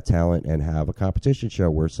nurture that talent and have a competition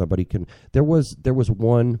show where somebody can. There was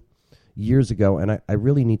one years ago, and I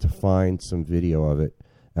really need to find some video of it,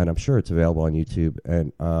 and I'm sure it's available on YouTube.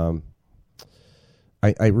 And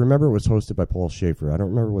I remember it was hosted by Paul Schaefer. I don't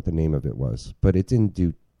remember what the name of it was, but it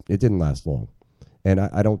didn't last long. And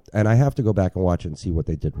I have to go back and watch it and see what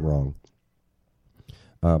they did wrong.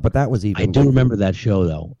 But that was even. I do remember that show,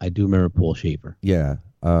 though. I do remember Paul Schaefer. Yeah,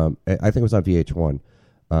 I think it was on VH1.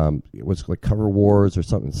 It was like Cover Wars or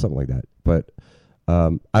something like that. But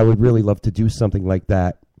I would really love to do something like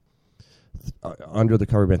that under the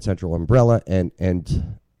Cover Band Central umbrella, and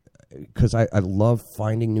because I love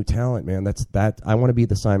finding new talent, man. I want to be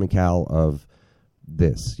the Simon Cowell of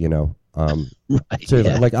this, Right, so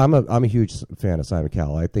yeah. like I'm a huge fan of Simon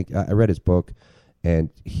Cowell. I think I read his book,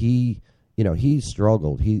 and he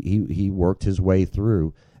struggled. He worked his way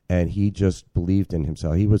through, and he just believed in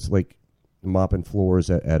himself. He was like mopping floors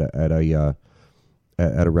at a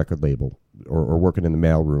record label or working in the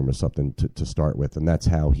mailroom or something to start with, and that's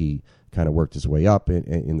how he kind of worked his way up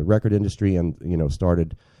in the record industry, and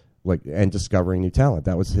started and discovering new talent.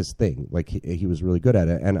 That was his thing. Like he was really good at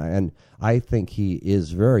it, and I think he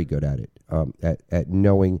is very good at it, at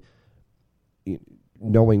knowing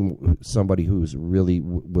somebody who's really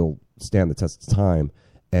will stand the test of time,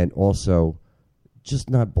 and also just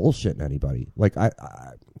not bullshitting anybody. Like I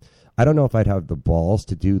don't know if I'd have the balls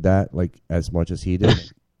to do that as much as he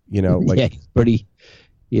did. Yeah, he's pretty.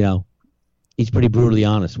 He's pretty brutally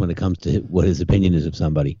honest when it comes to what his opinion is of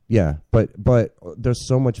somebody. Yeah, but there's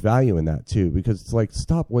so much value in that too, because it's like,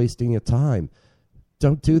 stop wasting your time.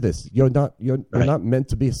 Don't do this. You're not meant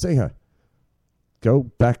to be a singer. Go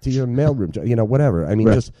back to your mailroom. Whatever. I mean,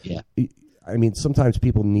 right. just yeah. I mean, sometimes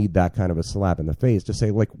people need that kind of a slap in the face to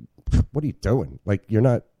say, like, what are you doing? Like, you're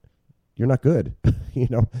not you're not good.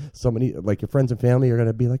 Somebody like your friends and family are going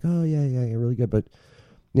to be like, oh yeah, you're really good. But,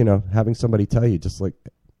 having somebody tell you just like,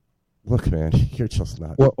 look, man, you're just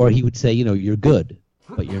not. Or he would say, you're good,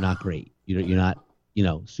 but you're not great. You're not,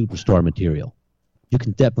 superstar material. You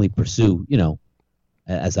can definitely pursue,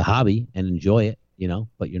 as a hobby and enjoy it,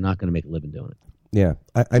 but you're not going to make a living doing it. Yeah.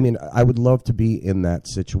 I mean, I would love to be in that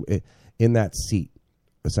in that seat,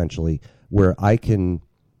 essentially, where I can,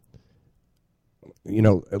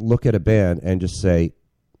 look at a band and just say,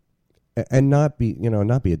 and not be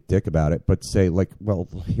a dick about it, but say like, well,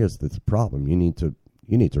 here's the problem. You need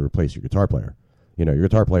to replace your guitar player. Your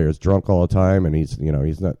guitar player is drunk all the time, and he's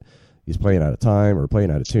playing out of time or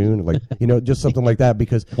playing out of tune, like, just something like that,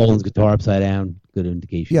 because holding his guitar upside down, good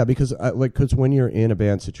indication. Yeah, because when you're in a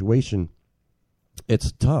band situation,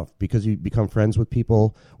 it's tough because you become friends with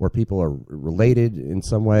people, or people are related in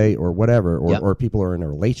some way, or whatever, or people are in a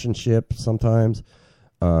relationship sometimes,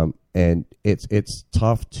 and it's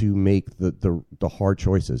tough to make the hard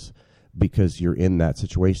choices because you're in that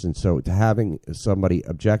situation. So to having somebody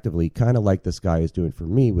objectively, kind of like this guy is doing for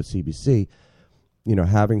me with CBC,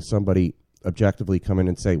 having somebody objectively come in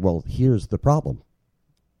and say, well, here's the problem.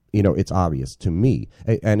 It's obvious to me,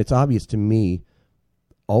 and it's obvious to me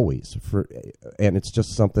always, and it's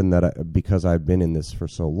just something that because I've been in this for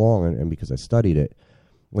so long, and because I studied it.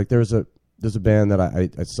 Like there's a band that I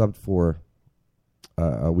subbed for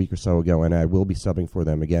a week or so ago, and I will be subbing for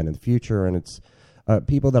them again in the future, and it's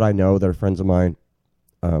people that I know that are friends of mine.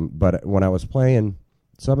 But when I was subbing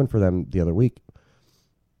for them the other week,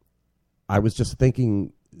 I was just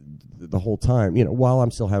thinking the whole time, while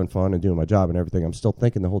I'm still having fun and doing my job and everything, I'm still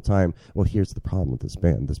thinking the whole time, well, here's the problem with this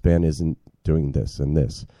band. This band isn't doing this and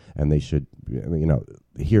this, and they should,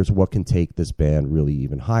 here's what can take this band really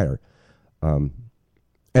even higher. And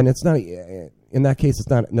it's not, in that case, it's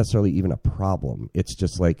not necessarily even a problem. It's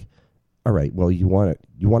just like, all right, well, you want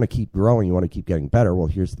to keep growing, you want to keep getting better. Well,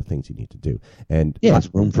 here's the things you need to do. And it's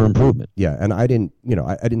room for improvement. Yeah, and I didn't,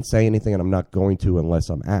 I didn't say anything, and I'm not going to unless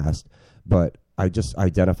I'm asked. But I just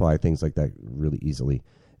identify things like that really easily,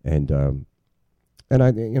 and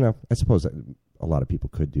I, I suppose that a lot of people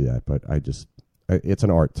could do that, but it's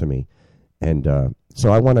an art to me, and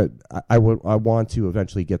so I want to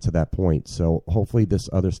eventually get to that point. So hopefully, this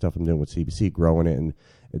other stuff I'm doing with CBC, growing it, and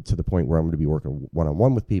to the point where I'm going to be working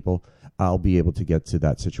one-on-one with people, I'll be able to get to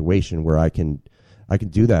that situation where I can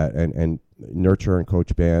do that and nurture and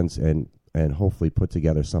coach bands and hopefully put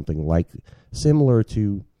together something like similar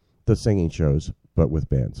to the singing shows, but with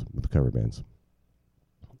bands, with cover bands.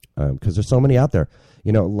 Because there's so many out there.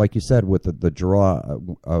 Like you said, with the draw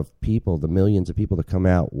of people, the millions of people that come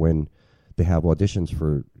out when they have auditions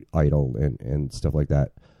for Idol and stuff like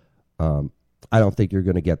that. I don't think you're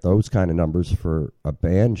going to get those kind of numbers for a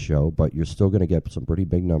band show, but you're still going to get some pretty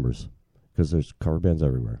big numbers because there's cover bands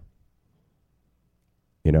everywhere.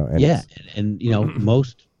 And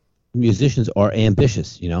most musicians are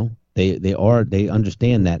ambitious. They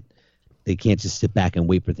understand that they can't just sit back and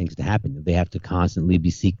wait for things to happen. They have to constantly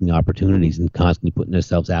be seeking opportunities and constantly putting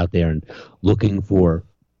themselves out there and looking for,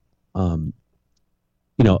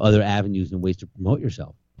 other avenues and ways to promote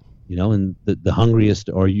yourself. And the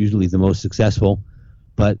hungriest are usually the most successful.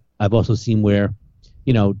 But I've also seen where,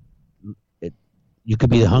 you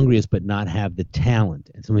could be the hungriest but not have the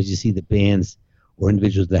talent. And sometimes you see the bands or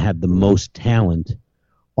individuals that have the most talent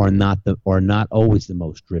are not always the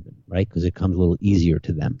most driven, right? Because it comes a little easier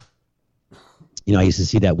to them. I used to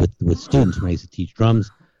see that with students when I used to teach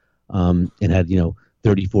drums, and had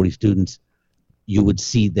 30, 40 students. You would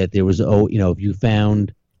see that there was if you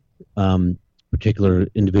found particular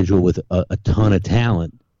individual with a ton of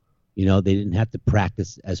talent, they didn't have to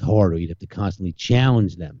practice as hard, or you'd have to constantly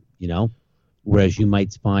challenge them. Whereas you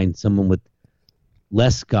might find someone with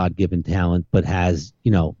less God-given talent, but has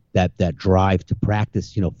that drive to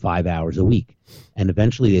practice 5 hours a week, and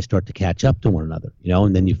eventually they start to catch up to one another.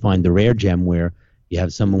 And then you find the rare gem where you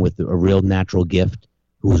have someone with a real natural gift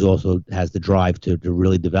who also has the drive to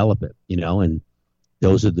really develop it. And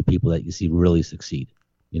those are the people that you see really succeed.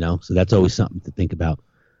 So that's always something to think about.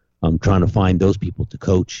 Trying to find those people to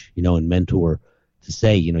coach, and mentor, to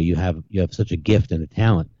say, you have such a gift and a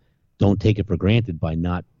talent. Don't take it for granted by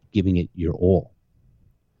not giving it your all.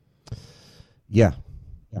 Yeah,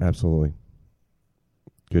 absolutely.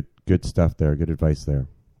 Good stuff there. Good advice there.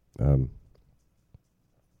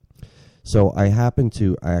 So I happen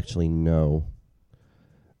to actually know.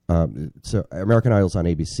 So American Idol's on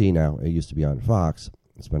ABC now. It used to be on Fox.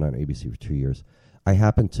 It's been on ABC for 2 years. I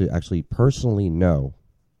happen to actually personally know,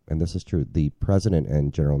 and this is true, the president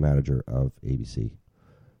and general manager of ABC.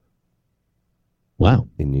 Wow.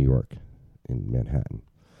 In New York, in Manhattan.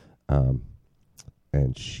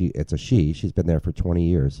 and it's a she. She's been there for 20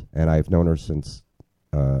 years, and I've known her since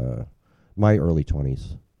my early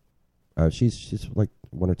 20s. She's like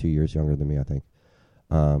 1 or 2 years younger than me, I think.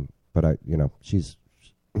 But she's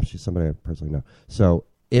somebody I personally know. So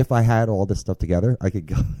if I had all this stuff together, I could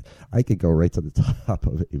go right to the top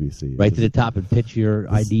of ABC. Right to the top and pitch your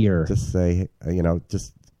idea. Just say,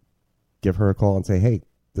 just give her a call and say, hey,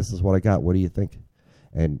 this is what I got. What do you think?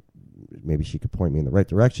 And maybe she could point me in the right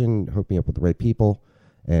direction, hook me up with the right people,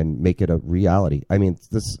 and make it a reality. I mean,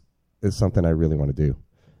 this is something I really want to do.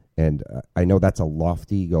 And I know that's a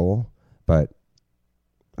lofty goal, but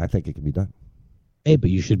I think it can be done. Hey, but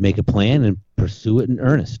you should make a plan and pursue it in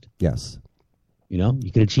earnest. Yes.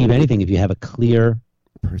 You can achieve anything if you have a clear,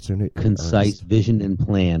 concise vision and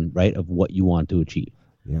plan, right, of what you want to achieve.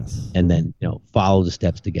 Yes. And then, follow the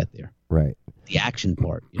steps to get there. Right. The action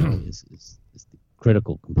part, is the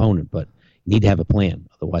critical component, but you need to have a plan.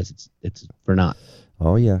 Otherwise, it's for naught.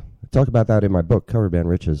 Oh, yeah. I talk about that in my book, Cover Band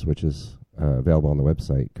Riches, which is available on the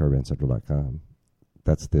website, coverbandcentral.com.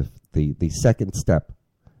 That's the second step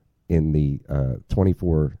in the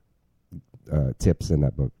 24 tips in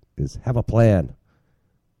that book is have a plan.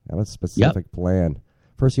 Have a specific plan.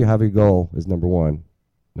 First, you have your goal is number one.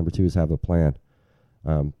 Number two is have a plan.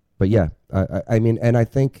 But yeah, I mean, and I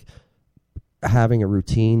think having a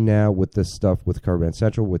routine now with this stuff with Cover Band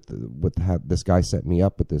Central, with how this guy set me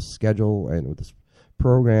up with this schedule and with this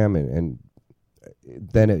program, and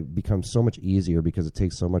then it becomes so much easier because it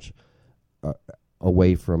takes so much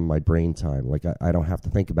away from my brain time. Like I don't have to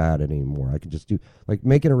think about it anymore. I can just do like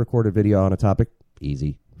making a recorded video on a topic,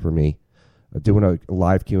 easy for me. Doing a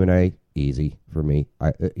live Q&A, easy for me.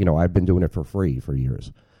 I've been doing it for free for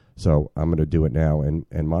years, so I'm going to do it now and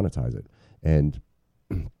monetize it. And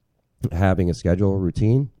having a schedule, a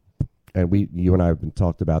routine, and you and I have been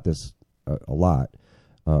talked about this a lot.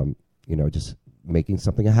 Just making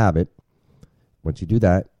something a habit. Once you do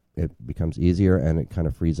that, it becomes easier and it kind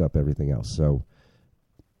of frees up everything else.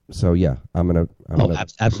 So yeah, I'm gonna.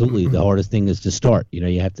 Absolutely. The hardest thing is to start.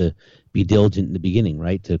 You have to be diligent in the beginning,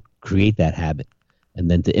 right, to create that habit,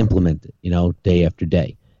 and then to implement it, day after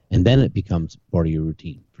day, and then it becomes part of your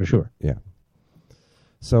routine for sure. Yeah.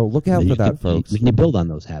 So look out for that, folks. You build on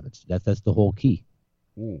those habits. That's the whole key.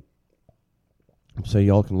 So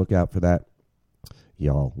y'all can look out for that.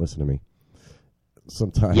 Y'all, listen to me.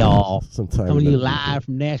 Sometime coming to you live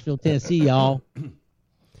from Nashville, Tennessee, y'all.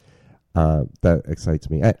 That excites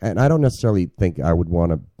me, and I don't necessarily think I would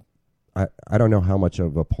want to. I don't know how much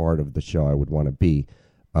of a part of the show I would want to be.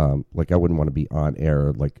 Like I wouldn't want to be on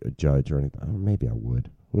air like a judge or anything. Maybe I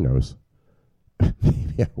would. Who knows?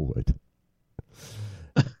 Maybe I would.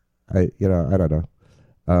 I don't know.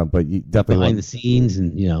 But you definitely behind the scenes,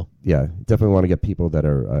 and yeah, definitely want to get people that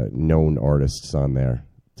are known artists on there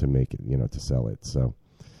to make it, to sell it. So,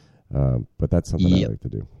 but that's something I like to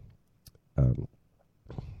do.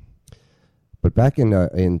 But back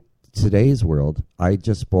in today's world, I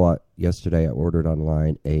just bought yesterday. I ordered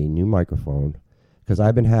online a new microphone because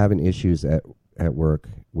I've been having issues at work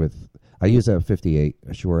with. I use a 58,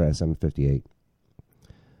 a Shure SM58,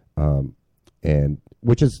 and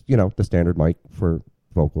which is the standard mic for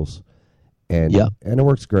vocals, and it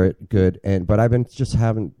works great, good. But I've been just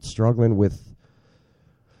struggling with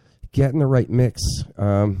getting the right mix.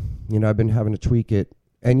 I've been having to tweak it.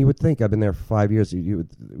 And you would think I've been there for 5 years. You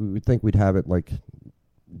would think we'd have it like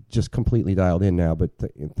just completely dialed in now, but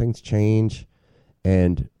things change,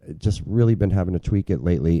 and just really been having to tweak it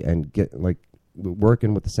lately and get like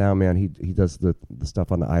working with the sound man. He does the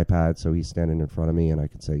stuff on the iPad, so he's standing in front of me, and I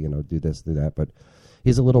can say do this, do that. But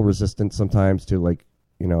he's a little resistant sometimes to like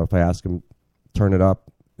if I ask him turn it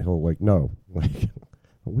up, he'll like no, like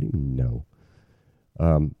what do you mean no?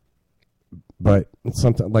 But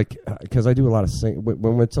sometimes, like, because I do a lot of singing.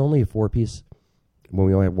 When it's only a 4-piece, when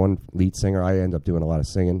we only have one lead singer, I end up doing a lot of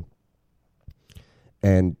singing.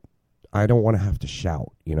 And I don't want to have to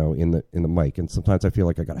shout, in the mic. And sometimes I feel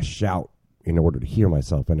like I got to shout in order to hear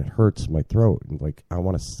myself, and it hurts my throat. And like, I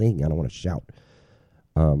want to sing, I don't want to shout.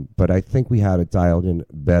 But I think we had it dialed in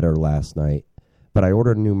better last night. But I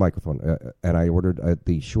ordered a new microphone, and I ordered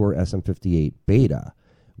the Shure SM58 Beta,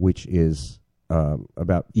 which is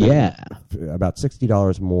about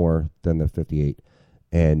 $60 more than the 58,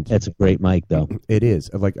 and that's a great mic though. It is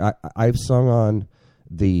like I've sung on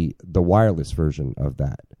the wireless version of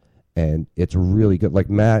that, and it's really good. Like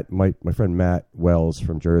Matt, my friend Matt Wells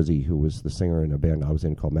from Jersey, who was the singer in a band I was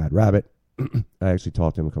in called Mad Rabbit. I actually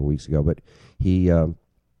talked to him a couple weeks ago, but he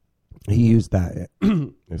used that.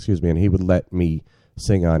 Excuse me, and he would let me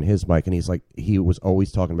sing on his mic, and he was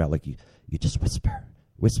always talking about like you just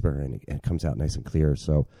whisper, and it comes out nice and clear.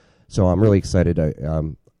 So So I'm really excited.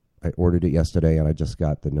 I ordered it yesterday, and I just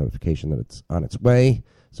got the notification that it's on its way.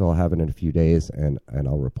 So I'll have it in a few days, and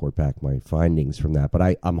I'll report back my findings from that.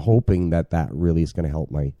 But I'm hoping that really is going to help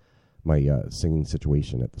my singing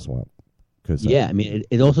situation at the Swamp. Yeah, I mean,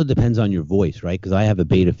 it also depends on your voice, right? Because I have a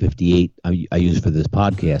Beta 58 I use for this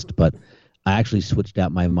podcast, but I actually switched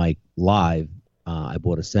out my mic live. I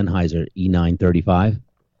bought a Sennheiser E935.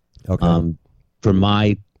 Okay. For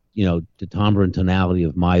my, the timbre and tonality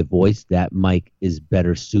of my voice, that mic is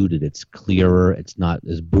better suited. It's clearer. It's not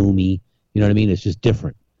as boomy. You know what I mean? It's just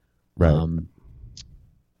different. Right.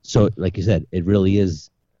 So, like you said, it really is.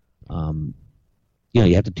 You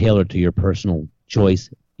have to tailor it to your personal choice.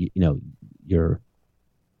 Your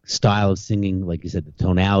style of singing, like you said, the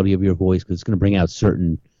tonality of your voice, because it's going to bring out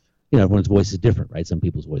certain. Everyone's voice is different, right? Some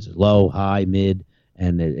people's voice is low, high, mid,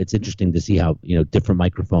 and it's interesting to see how different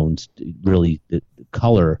microphones really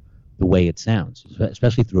color the way it sounds,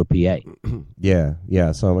 especially through a PA.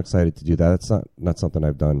 Yeah. So I'm excited to do that. It's not something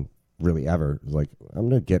I've done really ever. Like, I'm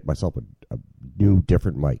going to get myself a new,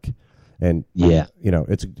 different mic, and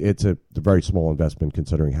it's a very small investment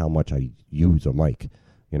considering how much I use a mic.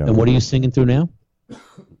 And what are you singing through now?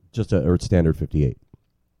 Just a Earth Standard 58.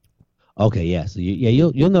 Okay, yeah. So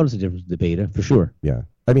you'll notice a difference with the Beta for sure. Yeah,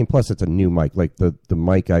 I mean, plus it's a new mic. Like the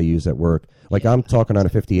mic I use at work. Like I'm talking on a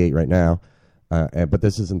 58 right now, but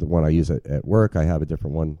this isn't the one I use at work. I have a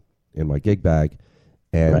different one in my gig bag,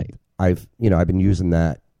 and right. I've been using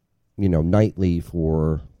that nightly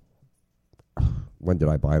for. When did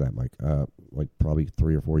I buy that mic? Like probably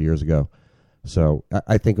 3 or 4 years ago. So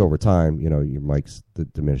I think over time, your mic's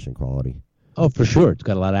diminishing quality. Oh, for sure. It's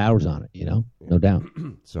got a lot of hours on it, no doubt.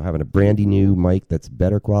 So having a brandy new mic that's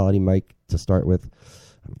better quality mic to start with,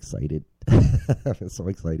 I'm excited. I'm so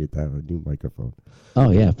excited to have a new microphone.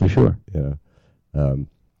 Oh, yeah, for sure. Yeah. I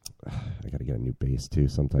got to get a new bass, too,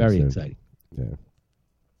 sometime Very soon. exciting. Yeah.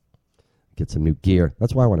 Get some new gear.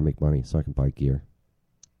 That's why I want to make money, so I can buy gear.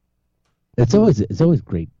 It's always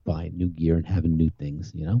great buying new gear and having new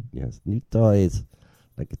things, Yes, new toys,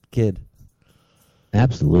 like a kid.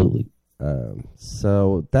 Absolutely.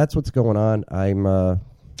 So that's what's going on. I'm,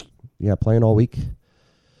 playing all week.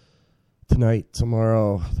 Tonight,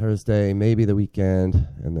 tomorrow, Thursday, maybe the weekend,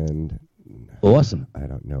 and then. Awesome. I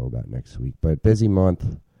don't know about next week, but busy month.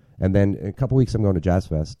 And then in a couple weeks, I'm going to Jazz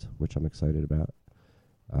Fest, which I'm excited about.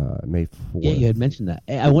 May 4th. Yeah, you had mentioned that.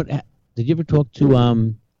 Did you ever talk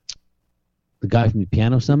to the guy from the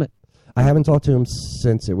Piano Summit? I haven't talked to him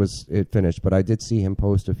since it finished, but I did see him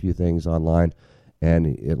post a few things online, and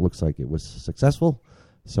it looks like it was successful.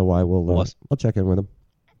 So I will. Awesome. I'll check in with him.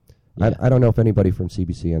 Yeah. I don't know if anybody from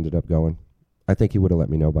CBC ended up going. I think he would have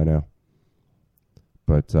let me know by now.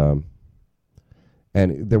 But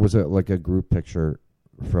and there was a group picture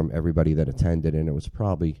from everybody that attended, and it was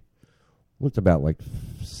probably looked about like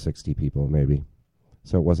 60 people maybe.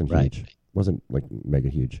 So it wasn't right. huge. It wasn't like mega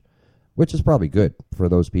huge. Which is probably good for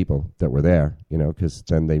those people that were there, because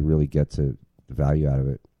then they really get to the value out of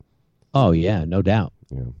it. Oh, yeah, no doubt.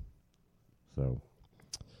 Yeah.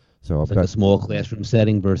 So it's like a small classroom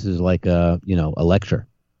setting versus like a lecture.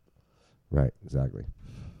 Right, exactly.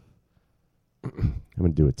 I'm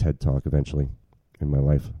going to do a TED Talk eventually in my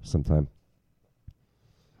life sometime.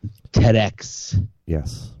 TEDx.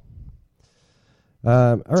 Yes.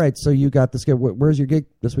 All right, so you got this. Where's your gig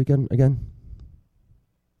this weekend again?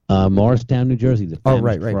 Morristown, New Jersey. The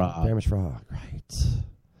right. Frog. Famished Frog, right.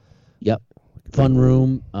 Yep. Fun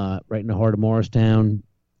room, right in the heart of Morristown.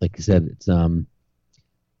 Like you said, it's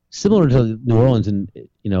similar to New Orleans, and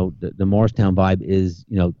the Morristown vibe is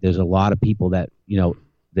there's a lot of people that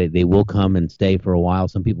they will come and stay for a while.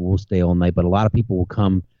 Some people will stay all night, but a lot of people will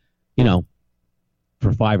come,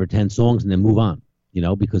 for 5 or 10 songs and then move on.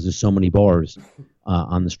 Because there's so many bars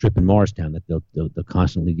on the strip in Morristown that they'll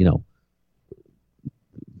constantly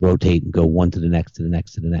rotate and go one to the next, to the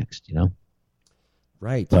next, to the next,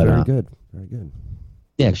 Right. But, very good. Very good.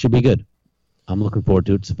 Yeah, it should be good. I'm looking forward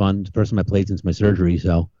to it. It's fun. It's the first time I played since my surgery,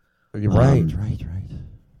 so. Right.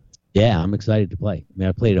 Yeah, I'm excited to play. I mean,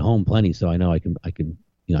 I played at home plenty, so I know I can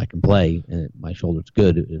play, and my shoulder's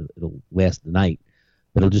good. It'll last the night,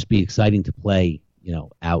 but it'll just be exciting to play,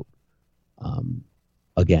 out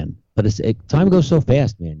again. But time goes so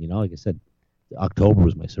fast, man. Like I said, October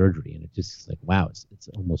was my surgery, and it just like, wow, it's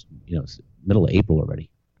almost it's middle of April already.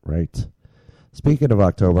 Right. Speaking of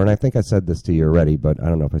October, and I think I said this to you already, but I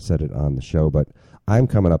don't know if I said it on the show, but I'm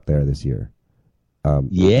coming up there this year.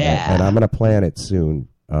 Yeah. And I'm going to plan it soon,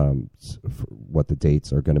 what the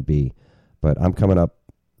dates are going to be. But I'm coming up,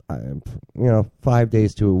 5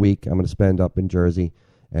 days to a week. I'm going to spend up in Jersey,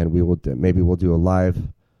 and we'll do a live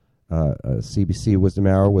CBC Wizdumb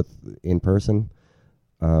Hour in person.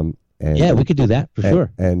 And yeah, we could do that for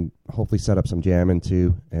sure. And hopefully set up some jamming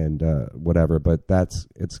too and whatever. But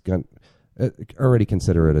already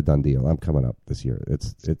consider it a done deal. I'm coming up this year.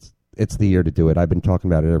 It's the year to do it. I've been talking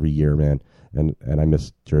about it every year, man. And I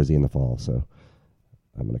miss Jersey in the fall, so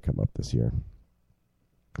I'm going to come up this year.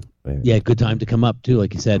 And yeah, good time to come up too.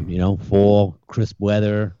 Like you said, fall, crisp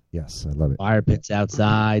weather. Yes, I love it. Fire pits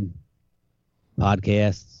outside,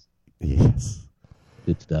 podcasts. Yes.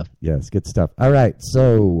 Good stuff. Yes, good stuff. All right,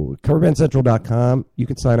 so coverbandcentral.com. You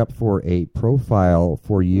can sign up for a profile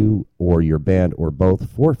for you or your band or both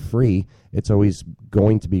for free. It's always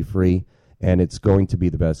going to be free, and it's going to be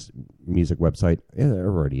the best music website. It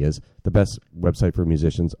already is. The best website for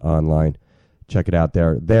musicians online. Check it out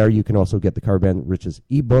there. There you can also get the Cover Band Riches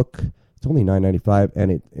ebook. It's only $9.95,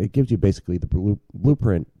 and it gives you basically the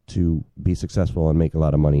blueprint to be successful and make a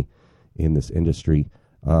lot of money in this industry.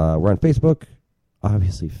 We're on Facebook,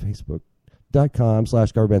 obviously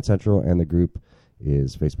facebook.com/coverbandcentral, and the group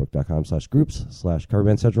is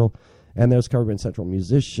facebook.com/groups/coverbandcentral. And there's Cover Band Central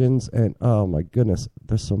musicians, and oh my goodness,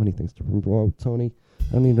 there's so many things to promote, Tony. I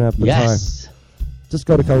don't even have the time. Just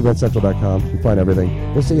go to coverbandcentral.com and find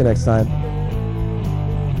everything. We'll see you next time.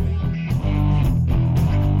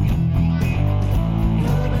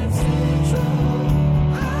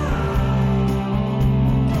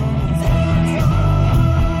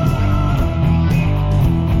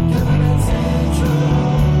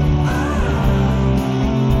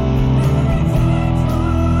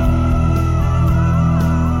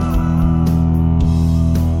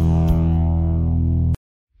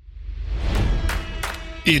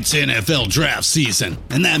 It's NFL draft season,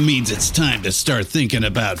 and that means it's time to start thinking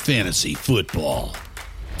about fantasy football.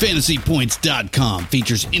 FantasyPoints.com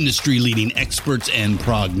features industry-leading experts and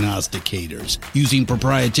prognosticators using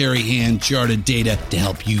proprietary hand-charted data to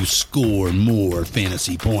help you score more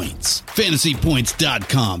fantasy points.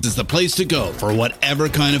 FantasyPoints.com is the place to go for whatever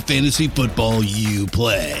kind of fantasy football you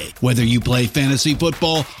play. Whether you play fantasy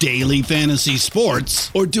football, daily fantasy sports,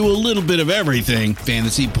 or do a little bit of everything,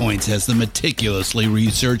 Fantasy Points has the meticulously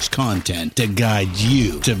researched content to guide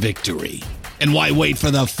you to victory. And why wait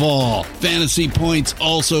for the fall? Fantasy Points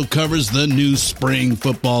also covers the new spring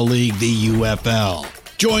football league, the UFL.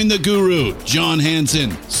 Join the guru, John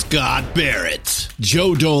Hansen, Scott Barrett,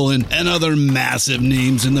 Joe Dolan, and other massive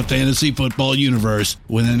names in the fantasy football universe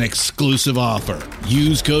with an exclusive offer.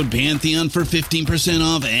 Use code Pantheon for 15%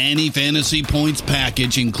 off any Fantasy Points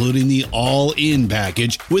package, including the all-in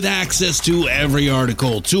package, with access to every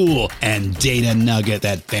article, tool, and data nugget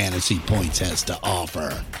that Fantasy Points has to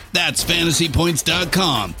offer. That's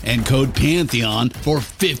FantasyPoints.com and code Pantheon for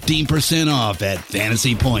 15% off at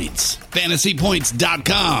Fantasy Points.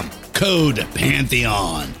 FantasyPoints.com, code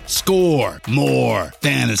Pantheon. Score more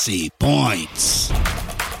fantasy points.